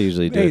 I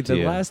usually do Hey, it to the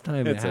you. last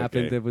time it It's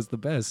happened, okay. it was the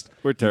best.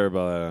 We're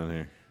terrible at it on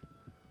here.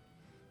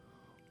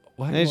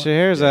 Why, Hey,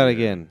 Shahar's out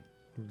again.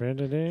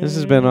 This This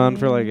has been on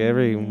for like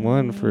every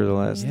one for the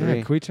last yeah,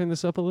 3. can we turn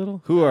this up a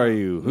little? Who are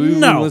you? Who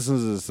even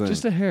listens to this thing?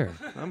 Just a hair.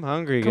 I'm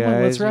hungry, Come guys.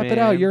 on, let's wrap it man.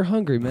 out. You're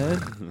hungry, man.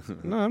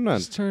 No, I'm not.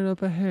 Just turn it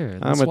up a hair.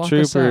 I'm Let's a walk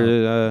us out.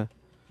 trooper.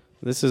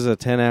 This is a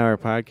 10-hour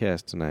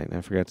podcast tonight.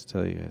 I forgot to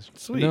tell you guys.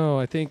 Sweet. No,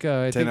 I think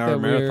 10-hour that we're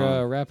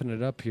marathon. wrapping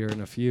it up here in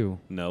a few.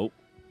 Nope.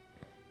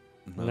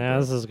 Nah,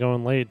 this is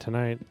going late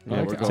tonight. Yeah,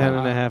 Okay. we're 10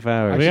 and a half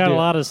hours. We got do a it.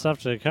 lot of stuff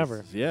to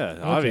cover. Yeah,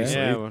 obviously.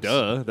 Yeah, well,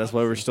 Duh. That's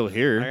why we're still I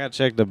here. got to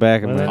check the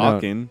back of Well, my then- note.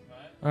 Talking.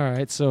 All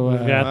right, so We've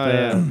got Oh, the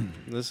yeah.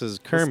 This is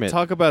Kermit. Let's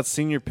talk about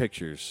senior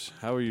pictures.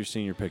 How are your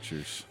senior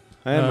pictures?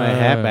 I had my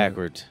hat Uh,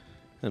 backwards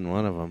in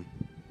one of them.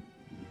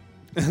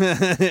 He's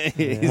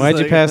Why'd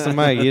you like- pass the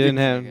mic? You didn't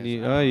have.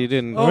 You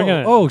didn't. Oh, We're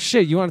gonna- oh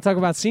shit! You want to talk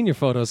about senior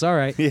photos? All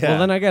right. Yeah. Well,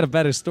 then I got a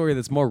better story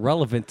that's more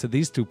relevant to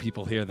these two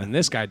people here than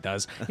this guy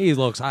does. He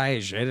looks high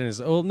as shit, and is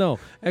oh no,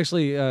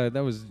 actually that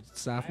was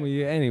sophomore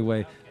year.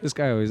 Anyway, this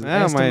guy always. Ah,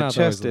 Aston my Mouth chest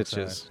always looks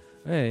itches.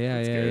 high. Hey,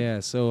 yeah, good. yeah.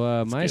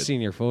 So my good.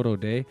 senior photo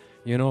day.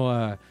 You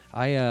know,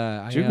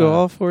 Did you go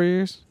all 4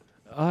 years?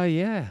 Oh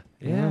yeah,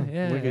 yeah.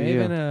 look at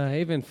I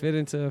you. even fit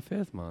into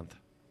fifth month.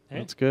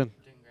 That's good.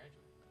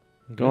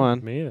 Go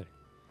on. Me either.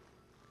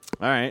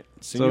 All right.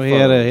 So he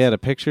had a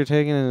picture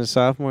taken in his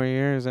sophomore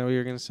year. Is that what you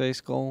were gonna say,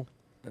 Skull?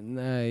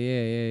 Nah,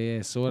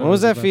 yeah. So what What I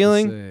was that about to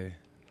feeling? say-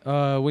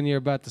 when you're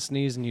about to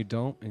sneeze and you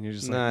don't, and you're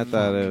just No, I like,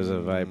 thought it was a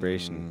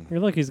vibration. Hey,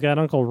 look, he's got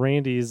Uncle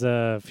Randy's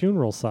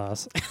funeral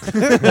sauce.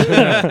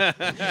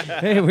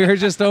 hey, we were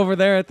just over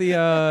there at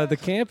the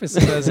campus,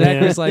 and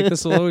Zachary's like,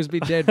 this will always be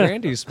Dead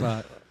Randy's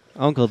spot.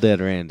 Uncle Dead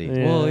Randy.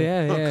 Yeah. Well,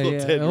 yeah, Uncle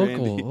Dead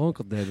Randy.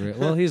 Uncle Dead Randy.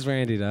 Well, he's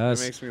Randy to That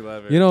us. makes me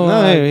laugh. You know,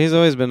 No, hey, he's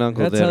always been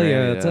Uncle I'll Dead tell you.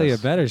 Randy. I'll tell you a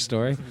yes. better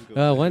story.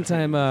 One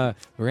time,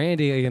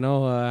 Randy, you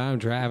know, I'm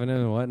driving him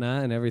and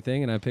whatnot and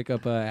everything, and I pick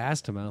up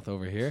Aston Mouth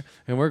over here,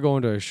 and we're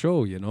going to a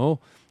show, you know,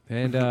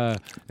 and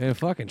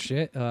fucking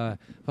shit,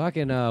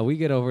 we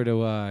get over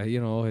to you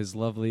know, his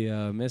lovely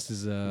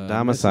Mrs.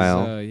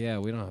 Domicile. Mrs., yeah,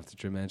 we don't have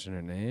to mention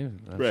her name.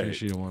 I'm sure Right.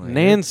 she don't want to.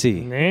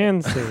 Nancy.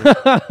 Nancy.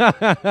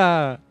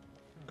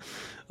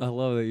 I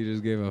love that you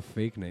just gave a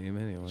fake name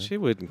anyway. She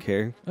wouldn't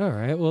care. All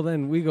right, well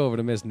then we go over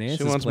to Miss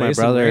Nancy's wants my place,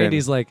 brother and and-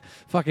 Randy's like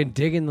fucking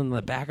digging in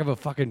the back of a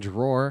fucking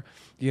drawer,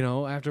 you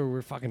know, after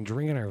we're fucking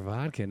drinking our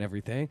vodka and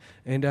everything.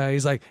 And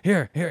he's like,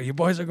 here, you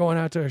boys are going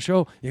out to a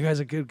show. You guys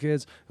are good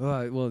kids.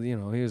 Well, you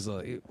know, he was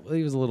a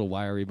little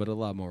wiry, but a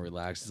lot more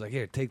relaxed. He's like,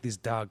 here, take these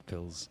dog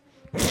pills.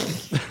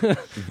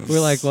 We're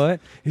like,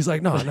 what? He's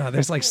like, no,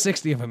 there's like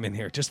 60 of them in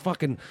here. Just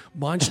fucking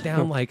munch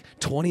down like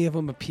 20 of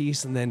them a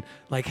piece, and then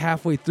like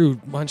halfway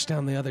through, munch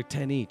down the other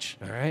 10 each.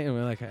 All right, and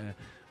we're like,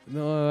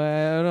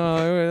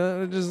 no,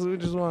 we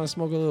just want to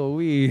smoke a little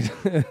weed.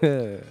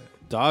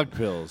 Dog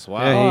pills.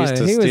 Wow. Yeah, he used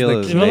to he was steal the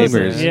his king.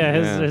 neighbors.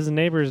 Yeah, his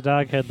neighbor's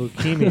dog had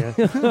leukemia,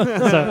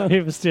 so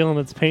he was stealing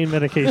its pain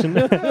medication.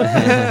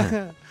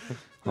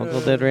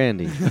 Uncle Dead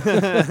Randy.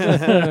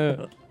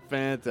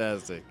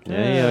 Fantastic.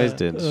 Yeah, he always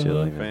did shit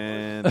like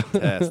that.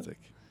 Fantastic.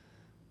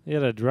 He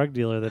had a drug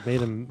dealer that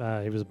made him.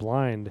 He was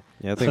blind,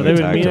 Yeah, I so think they we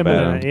would talked meet him.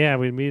 about him. Yeah,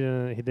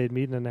 they'd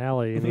meet in an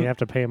alley, and he'd have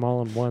to pay them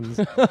all in ones.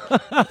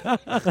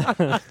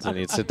 So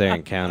he'd sit there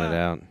and count it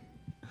out.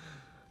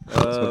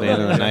 So at the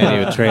end of the night,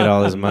 he would trade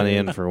all his money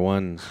in for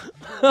ones.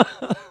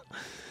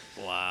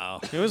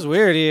 Wow. It was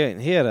weird.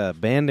 He had a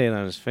Band-Aid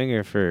on his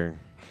finger for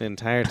the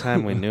entire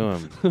time we knew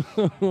him.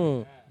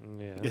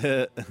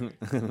 Yeah.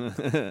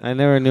 I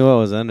never knew what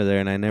was under there,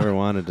 and I never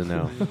wanted to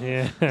know.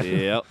 Yeah.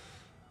 Yep.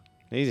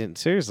 He didn't,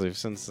 seriously,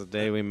 since the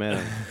day we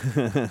met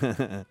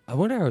him. I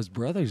wonder how his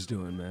brother's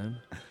doing, man.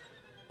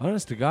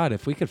 Honest to God,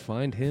 if we could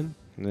find him.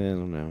 I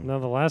don't know. No,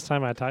 the last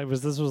time I talked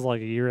this was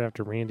like a year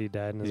after Randy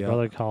died, and his Yeah.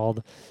 brother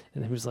called,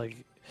 and he was like,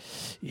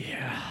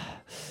 "Yeah,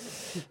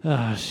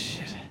 oh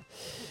shit,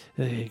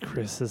 hey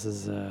Chris, this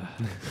is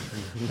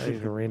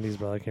Randy's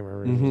brother. I can't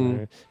remember. His name.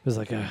 It was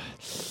like,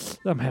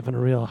 I'm having a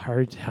real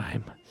hard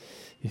time.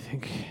 You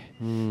think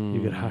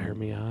you could hire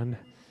me on?"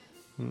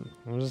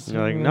 I was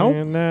You're like, nope.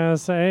 And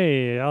say,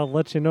 hey, I'll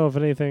let you know if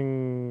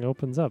anything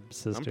opens up,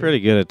 sister. I'm pretty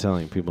good at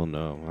telling people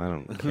no. I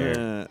don't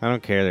care. I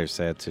don't care their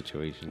sad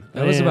situation.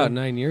 That was Yeah. about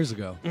 9 years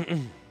ago.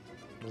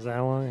 Was that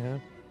long? Yeah.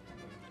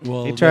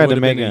 Well, He that tried to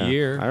would've make been a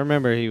year. I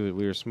remember we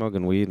were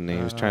smoking weed, and he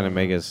was trying to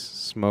make us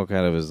smoke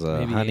out of his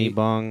Maybe honey 8.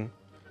 bong.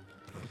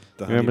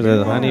 The Remember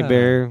honey the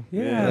bear? honey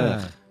bear?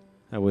 Yeah.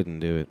 I wouldn't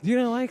do it. You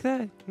don't like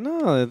that?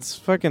 No, it's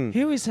fucking.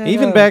 He always had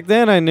Even back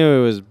then, I knew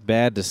it was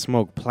bad to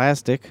smoke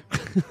plastic.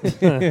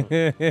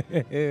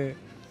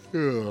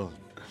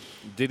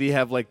 Did he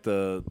have like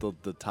the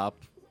top,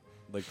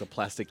 like the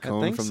plastic I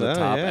cone think from the so,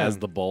 top yeah. as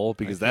the bowl?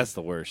 Because that's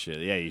the worst shit.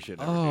 Yeah, you should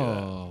never do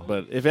Oh. that.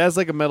 But if it has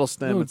like a metal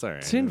stem, No, it's all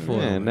right. tinfoil.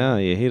 Yeah, no,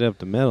 you heat up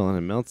the metal and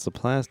it melts the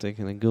plastic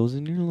and it goes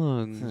in your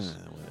lungs.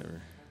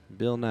 Whatever.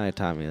 Bill Nye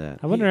taught me that.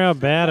 I wonder how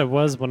bad it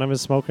was when I was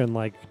smoking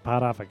like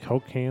pot off of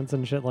Coke cans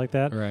and shit like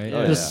that. Right.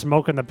 Oh, Just yeah.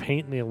 smoking the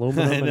paint and the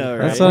aluminum. I and know,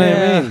 That's right? what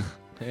Yeah. I mean.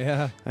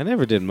 Yeah. I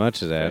never did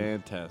much of that.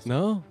 Fantastic.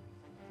 No?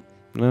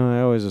 No,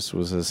 I always just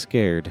was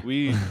scared.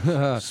 We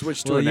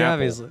switched to Well, an yeah, apple.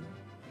 obviously.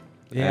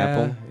 Yeah,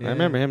 Apple. yeah. I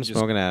remember him Just-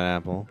 smoking that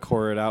apple.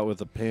 Core it out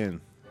with a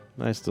pin.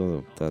 I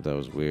still thought that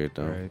was weird,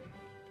 though. Right.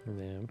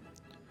 Yeah.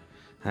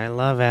 I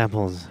love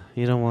apples.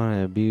 You don't want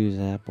to abuse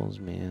apples,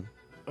 man.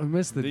 I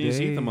miss the Then day. you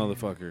just eat the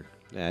motherfucker.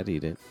 I'd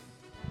eat it.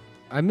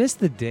 I miss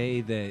the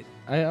day that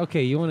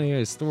okay. You want to hear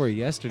a story?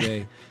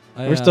 Yesterday,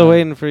 We're still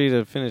waiting for you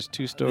to finish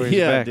 2 stories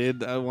yeah, back.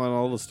 dude. I want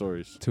all the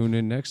stories. Tune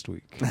in next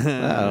week,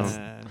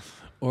 Uh-oh.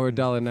 or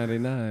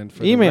 $1.99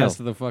 for Email. the rest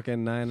of the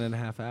fucking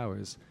 9.5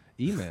 hours.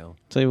 Email.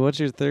 Tell you, what's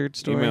your third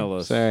story? Email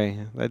us. Sorry,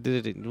 I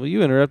did it. Well,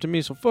 you interrupted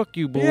me, so fuck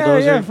you, bulldozer.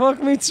 Yeah,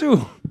 fuck me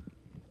too.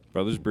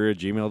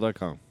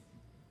 Brothersbrewer@gmail.com.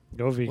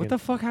 Go vegan. What the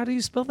fuck? How do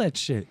you spell that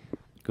shit?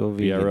 Go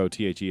vegan.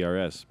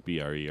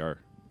 BROTHERSBRER.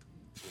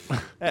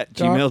 At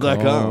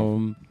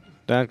gmail.com.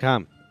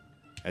 .com.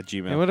 At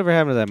Hey, gmail.com. whatever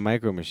happened to that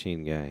micro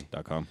machine guy?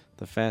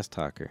 The fast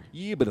talker.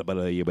 Remember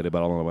Remember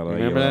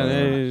that?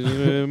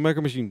 Hey,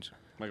 micro machines.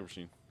 Micro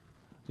machine.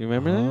 You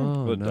remember that?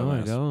 Oh, What a no, I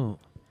dumbass. don't.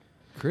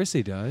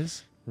 Chrissy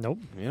does. Nope.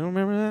 You don't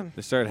remember that?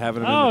 They started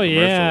having it in Oh the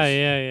commercials.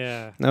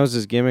 yeah. That was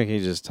his gimmick. He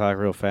just talked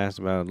real fast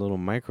about little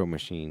micro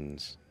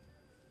machines.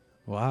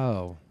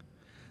 Wow.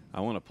 I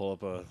want to pull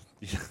up a.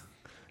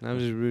 That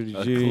was really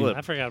A clip.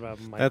 I forgot about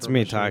micro That's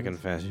me machines. talking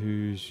fast.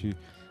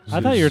 I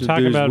thought you were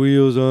talking There's about.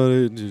 wheels on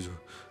it.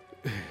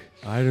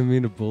 I didn't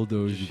mean to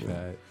bulldoze you,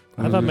 Pat.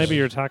 I thought maybe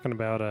you were talking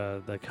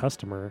about the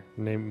customer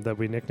name that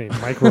we nicknamed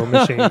Micro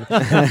Machine.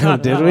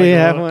 Did we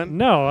have one?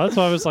 No, that's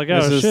why I was like,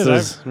 oh This is shit.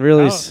 this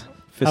really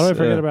how- How did I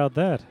forget about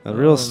that? a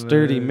real Oh,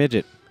 sturdy man.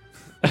 midget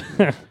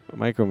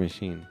micro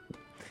machine.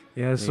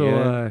 Yeah, get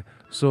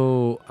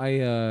so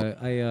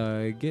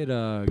I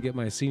get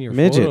my senior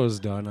Midget. photos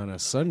done on a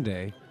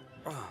Sunday,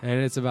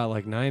 and it's about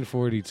like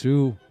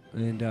 9:42,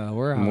 and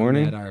we're out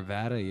Morning? at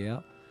Arvada,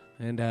 yeah.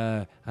 And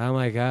I'm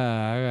like,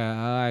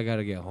 I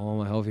gotta get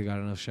home. I hope you got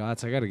enough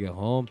shots. I gotta get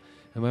home.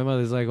 And my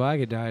mother's like, well, I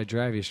could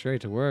drive you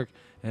straight to work.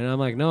 And I'm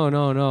like, no,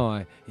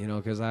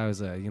 because I was,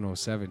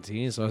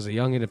 17, so I was a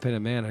young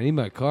independent man. I need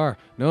my car.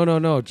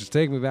 No, just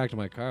take me back to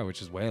my car,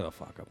 which is way the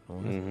fuck up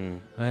north. Mm-hmm.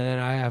 And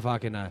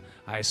then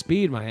I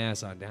speed my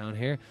ass on down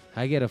here.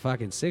 I get a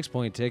fucking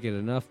 6-point ticket,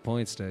 enough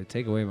points to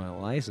take away my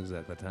license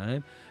at the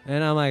time.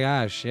 And I'm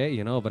like,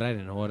 shit, but I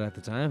didn't know it at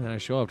the time. And I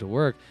show up to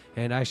work,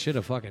 and I should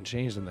have fucking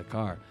changed in the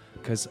car,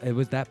 because it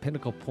was that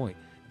pinnacle point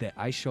that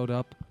I showed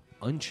up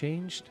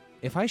unchanged.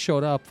 If I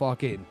showed up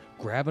fucking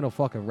grabbing a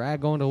fucking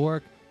rag going to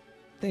work,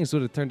 things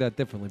would have turned out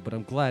differently, but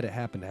I'm glad it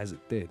happened as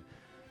it did.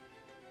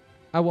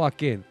 I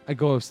walk in. I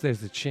go upstairs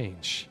to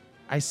change.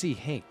 I see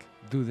Hank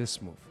do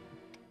this move.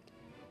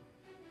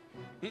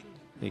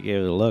 He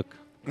gave it a look.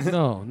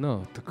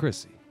 No, to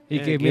Chrissy. He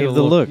Yeah, gave he me gave a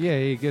the look. Yeah,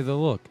 he gave the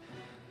look.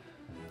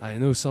 I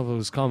knew something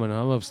was coming.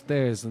 I'm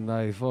upstairs, and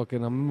I'm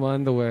in my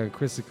underwear, and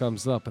Chrissy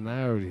comes up, and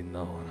I already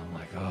know, and I'm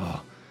like,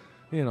 oh.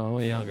 I'm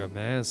a younger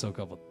man, so a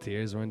couple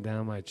tears run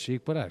down my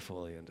cheek, but I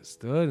fully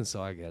understood, and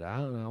so I get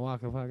out, and I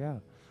walk the fuck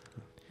out.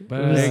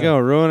 But There you go,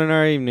 ruining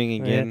our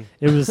evening again.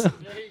 It was Look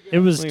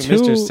at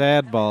too. Mr.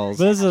 Sad Balls.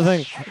 But this is the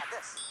thing.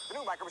 The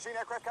new Micro Machine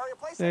aircraft carrier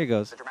playset. There he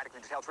goes. The dramatically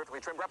detailed,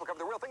 terrifically trimmed replica of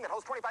the real thing that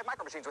holds 25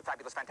 Micro Machines with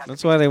fabulous, fantastic.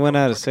 That's why they went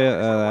out of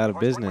features. out of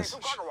business.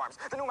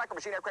 The new Micro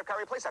Machine aircraft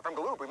carrier playset from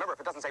Galoob. Remember, if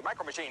it doesn't say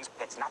Micro Machines,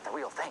 it's not the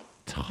real thing.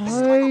 This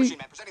is Micro Machine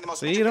Man presenting the most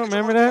See, you don't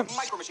signature remember model that? of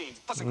Micro Machines,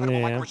 plus incredible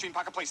Yeah. Micro Machine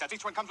pocket playsets.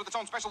 Each one comes with its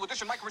own special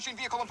edition Micro Machine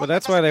vehicle. And But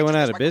that's why they went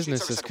out of Micro Machine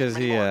business, is service 'cause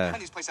center he, and more.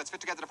 And these playsets fit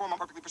together to form a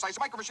perfectly precise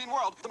Micro Machine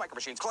world. The Micro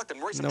Machines collect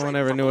and race and No trade one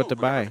ever from knew what to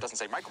Galoob. Remember, buy. if it doesn't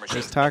say Micro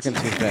Machines, He's talking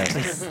too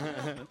fast.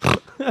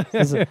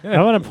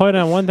 I want to point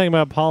out one thing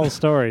about Paul's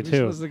story You're too.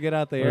 supposed to get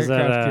out the Was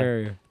aircraft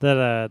carrier.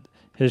 That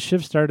his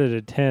shift started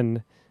at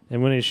 10,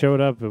 and when he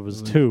showed up, it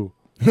was 2.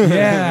 Yeah.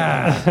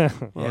 Yeah,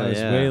 Oh, it was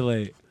yeah. way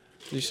late.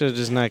 You should have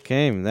just not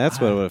came. That's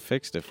what would have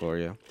fixed it for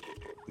you.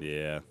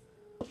 Yeah.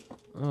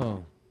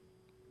 Oh.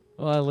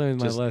 Well, I learned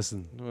my Just-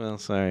 lesson. Well,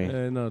 sorry.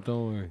 No,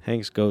 don't worry.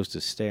 Hank's ghost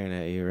is staring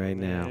at you right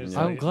now. he's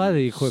I'm glad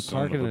that you quit Son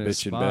parking of a in a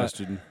bitchin' spot.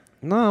 bastard.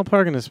 No, I'll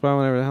park in the spot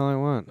whenever the hell I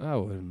want. I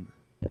wouldn't.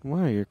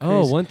 Why? You're crazy.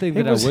 Oh, one thing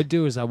It that was- I would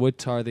do is I would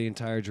tar the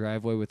entire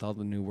driveway with all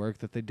the new work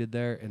that they did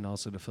there, and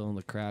also to fill in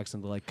the cracks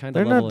and to like kind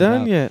of They're not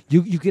done yet.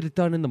 You get it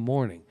done in the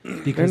morning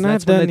because not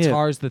that's when done the yet.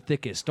 tar's the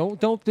thickest.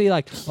 Don't be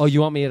like, oh,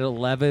 you want me at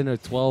 11 or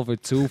 12 or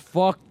 2?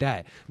 Fuck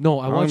that. No,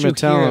 I I'm want gonna you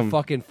tell here at 'em.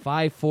 fucking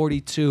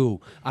 5:42.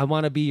 I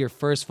want to be your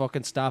first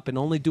fucking stop and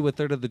only do a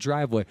third of the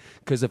driveway.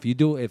 Because if you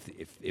do, if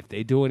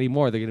they do any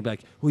more, they're gonna be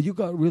like, well, you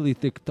got really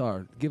thick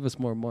tar. Give us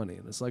more money.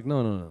 And it's like,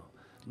 no.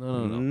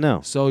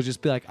 No. So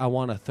just be like, I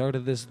want a third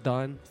of this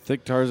done.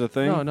 Thick tar's a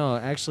thing? No,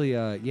 actually,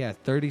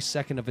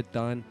 30-second of it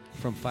done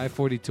from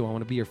 5:42. I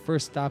want to be your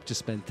first stop. Just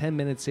spend 10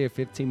 minutes here,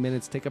 15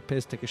 minutes, take a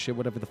piss, take a shit,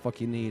 whatever the fuck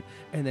you need,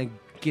 and then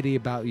giddy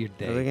about your Are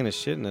they day. going to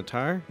shit in the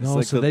tar? No,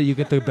 like so the- that you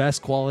get the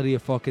best quality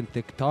of fucking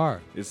thick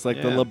tar. It's like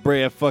Yeah. the La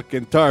Brea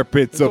fucking tar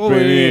pits up Over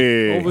in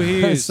here. here. Over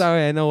here.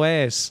 Sorry, I know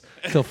ass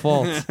to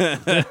fault.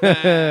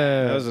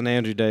 That was an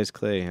Andrew Dice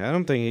Clay. I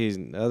don't think he's,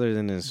 other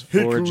than his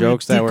 4 Hickory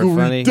jokes that were dickory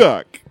funny.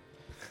 Duck.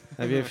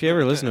 If you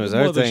ever listen to his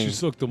other Mother, thing, she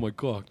sucked on my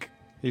cock.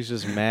 he's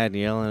just mad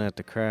yelling at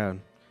the crowd.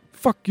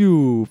 Fuck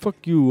you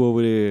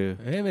over there.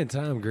 Him and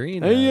Tom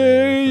Green. Hey, down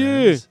there,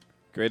 yeah. friends.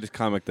 Greatest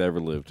comic that ever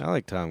lived. I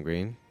like Tom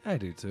Green. I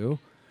do too.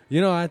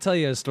 I'll tell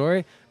you a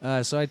story.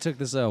 So I took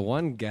this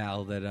one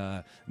gal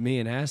that me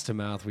and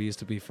Astamouth, we used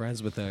to be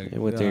friends with. Yeah,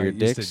 with your used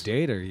dicks? to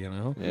date her,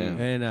 Yeah.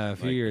 And a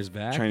few Like years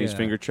back, Chinese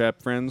finger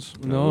trap friends.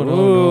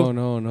 No.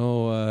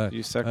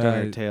 You sucked on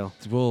her tail.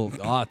 Well,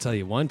 I'll tell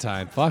you one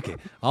time. Fuck it.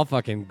 I'll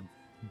fucking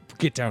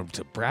get down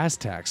to brass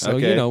tacks. So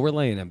Okay. we're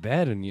laying in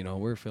bed and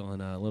we're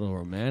feeling a little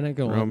romantic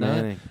and whatnot.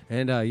 Romantic.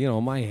 And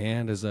my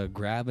hand is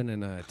grabbing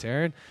and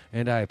tearing,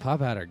 and I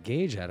pop out her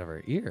gauge out of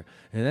her ear,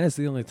 and that's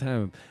the only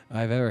time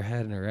I've ever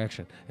had an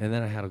erection. And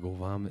then I had to go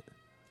vomit.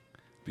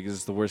 Because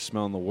it's the worst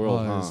smell in the world,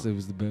 huh? It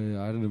was the best.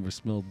 I never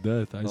smelled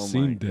death. I Oh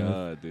seen my death.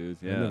 God, dude.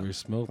 I Yeah. never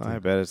smelled it. I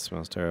bet it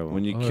smells terrible.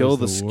 When you Oh, kill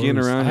it's the skin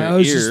worst. around your I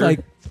was ear, just like,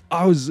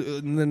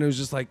 and then it was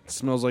just like, it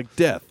smells like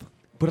death.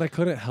 but I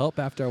couldn't help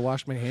after I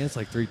washed my hands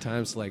like 3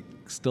 times, like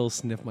still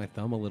sniff my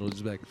thumb a little,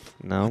 just be like,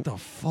 no, what the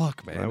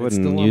fuck, man? I It's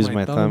wouldn't still on use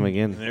my thumb And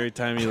again. every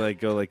time you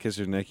go kiss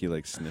her neck, you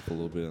sniff a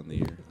little bit on the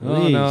ear.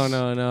 Oh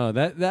no!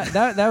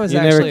 That was You actually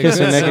never kiss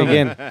a her good neck summer.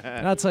 again.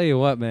 And I'll tell you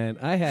what, man.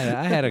 I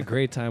had a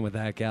great time with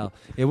that gal.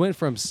 It went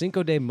from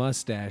Cinco de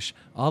Mustache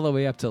all the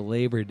way up to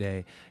Labor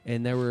Day,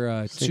 and there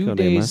were 2 Cinco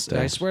de days. Mustache.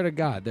 I swear to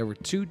God, there were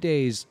 2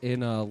 days in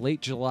late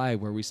July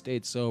where we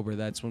stayed sober.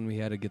 That's when we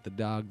had to get the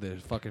dog the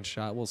fucking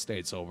shot. We'll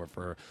stayed sober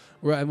for.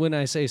 When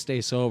I say stay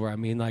sober, I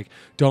mean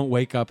don't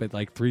wake up at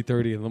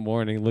 3:30 in the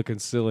morning looking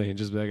silly and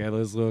just be like, hey,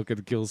 let's look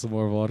and kill some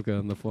more vodka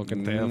on the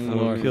fucking damn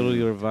floor. Kill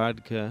your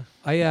vodka.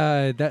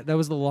 That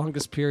was the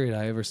longest period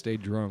I ever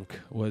stayed drunk,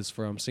 was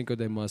from Cinco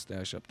de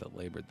Mustache up to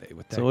Labor Day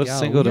with that So what's gal.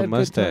 Cinco We de had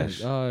good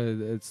times.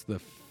 Mustache? It's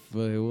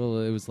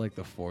it was like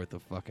the 4th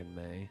of fucking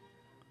May.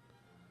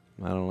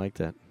 I don't like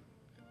that.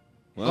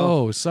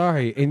 Oh,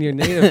 sorry. In your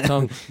native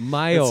tongue,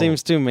 Mayo. It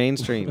seems too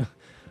mainstream.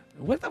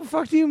 What the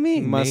fuck do you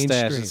mean? Mustache.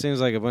 mainstream? It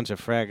seems like a bunch of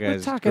frat We're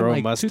guys talking grow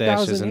like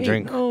mustaches and 2008.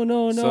 drink.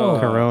 No. So,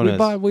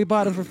 Coronas. We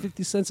bought them for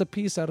 50 cents a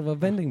piece out of a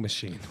vending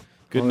machine.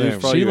 Good Oh, news yeah.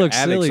 for all She you looked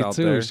addicts silly out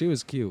too. there. She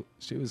was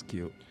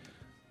cute.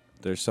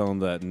 They're selling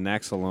that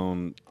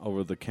Naxalone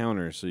over the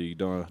counter so you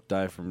don't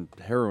die from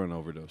heroin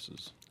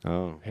overdoses.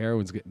 Oh.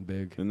 Heroin's getting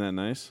big. Isn't that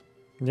nice?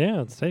 Yeah,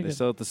 let's take They it.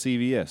 sell it to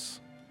CVS.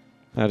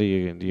 How do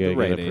you The get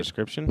Rite a Aid.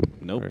 prescription?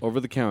 Nope, Or over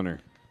the counter.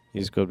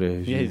 you just go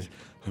to Yeah,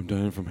 I'm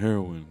dying from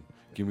heroin.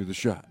 Give me the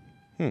shot.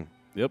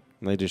 Yep.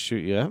 and they just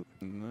shoot you up.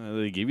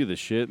 They give you the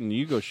shit and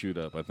you go shoot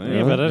up, I think.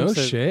 Yeah, but No it's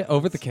a- shit.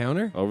 Over the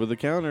counter. Over the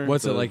counter.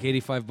 What's it The- like?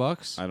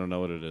 $85? I don't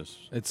know what it is.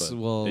 It's- but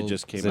well, it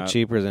just came Is it out.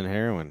 cheaper than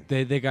heroin?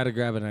 They got to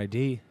grab an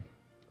ID.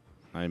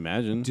 I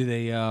imagine. Do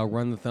they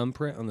run the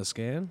thumbprint on the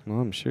scan? Well,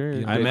 I'm sure.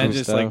 Yeah, I big imagine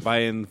it's like stuff.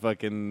 buying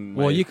fucking.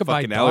 Well, my you could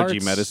buy fucking darts.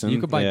 allergy medicine. You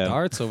could buy Yeah.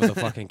 darts over the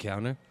fucking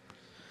counter.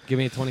 Give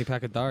me a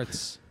 20-pack of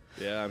darts.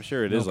 Yeah, I'm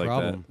sure it No is like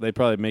problem. that. They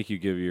probably make you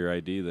give your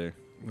ID there.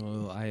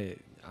 Well, I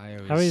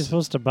always. How are you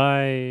supposed to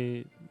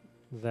buy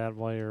that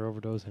while you're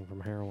overdosing from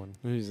heroin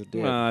He's a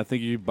dick. Well, I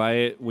think you buy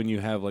it when you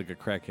have like a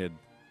crackhead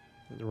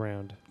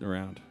around?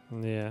 around,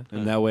 Yeah.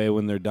 and that way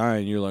when they're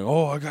dying, you're like,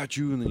 "Oh, I got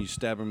you," and then you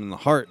stab them in the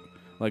heart,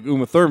 like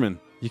Uma Thurman.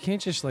 You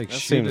can't just like That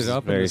shoot seems it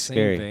up in very the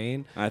scary. same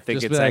vein. I think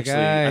Just it's be like, actually.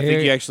 "Ah, I think here-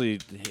 you actually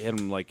hit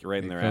them like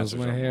right in Here their ass comes or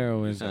my something.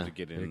 heroin. You just have to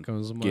get Here in,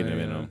 comes my get him in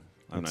heroin. them.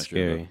 I'm That's not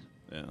sure. scary.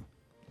 Though. Yeah.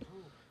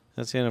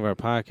 That's the end of our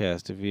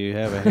podcast. If you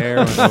have a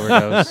heroin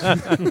overdose,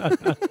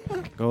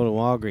 go to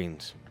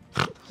Walgreens.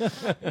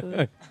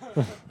 That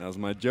was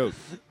my joke.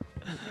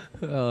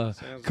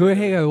 Could we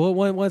hang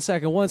on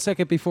one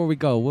second before we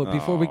go?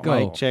 Before we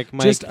go, Mic check,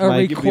 mic, just a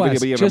mic.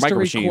 request. Just a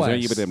request.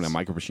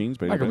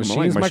 Micro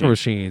machines. Micro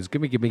machines.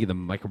 Give me the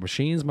micro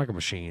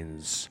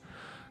machines.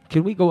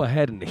 Can we go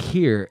ahead and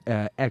hear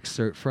an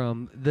excerpt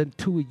from the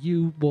two of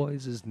you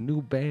boys'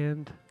 new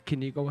band?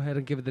 Can you go ahead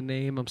and give it the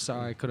name? I'm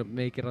sorry I couldn't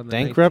make it on the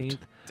Dankrupt?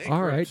 19th.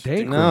 All right,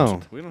 Dankrupt. No.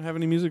 We don't have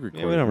any music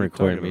recorded. we don't What are you record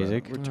talking about?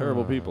 music. We're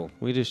terrible people.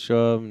 We just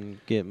show up and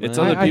get money. It's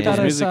other I people's thought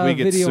I music, saw we a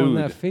get video on sued.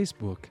 that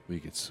Facebook. We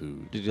get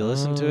sued. Did you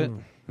listen to it?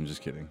 Oh. I'm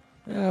just kidding.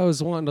 Yeah, I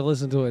was wanting to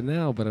listen to it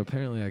now, but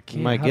apparently I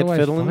can't. Might How get do I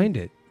fiddling? find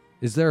it?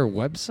 Is there a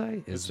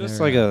website? It's Is just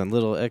there like a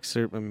little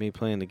excerpt of me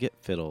playing the Get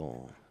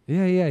Fiddle.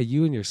 Yeah,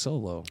 you and your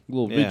solo.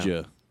 Little Yeah.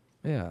 vidya.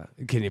 Yeah.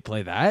 Can you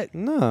play that?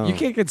 No. You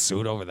can't get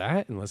sued over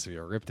that unless if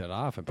you ripped it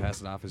off and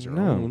pass it off as your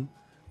No. own.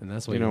 And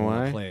that's why You you, know don't want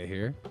why? to play it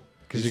here.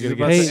 Because This you're is going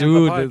to about get to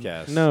end the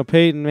sued. podcast. No,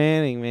 Peyton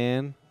Manning,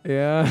 man.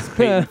 Yeah.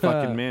 Peyton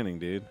fucking Manning,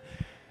 dude.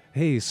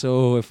 Hey,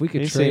 so if we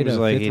could He trade seems a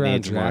like he fifth round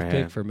needs more draft pick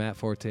hair. for Matt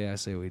Forte, I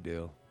say we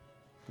do.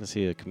 Is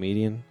he a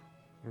comedian?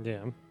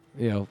 Yeah.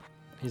 You know,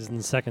 He's in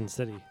the second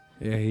city.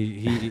 yeah,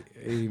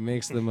 he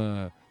makes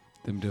them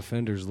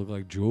defenders look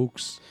like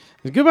jokes.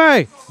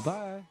 Goodbye.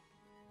 Bye.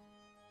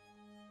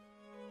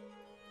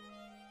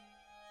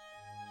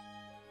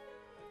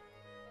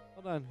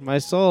 Hold on. My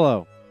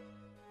solo.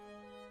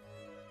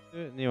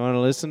 You want to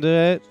listen to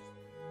it?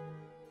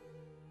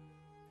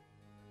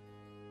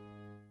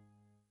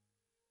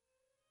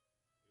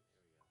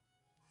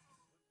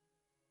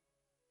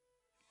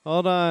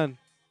 Hold on.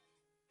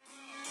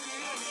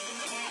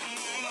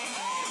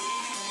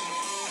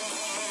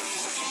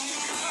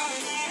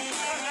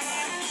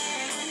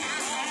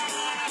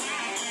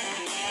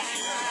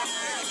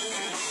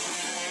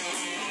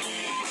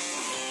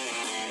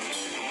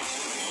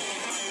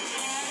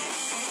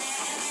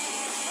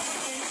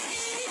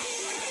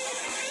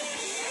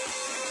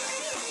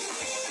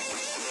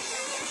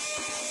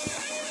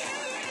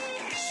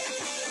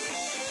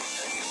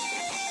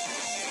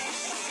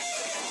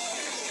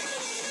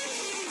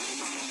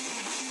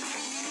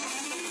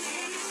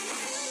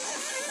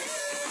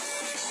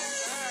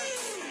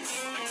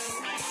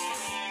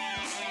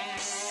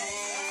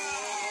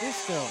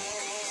 Disco.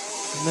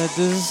 The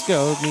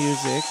disco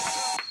music.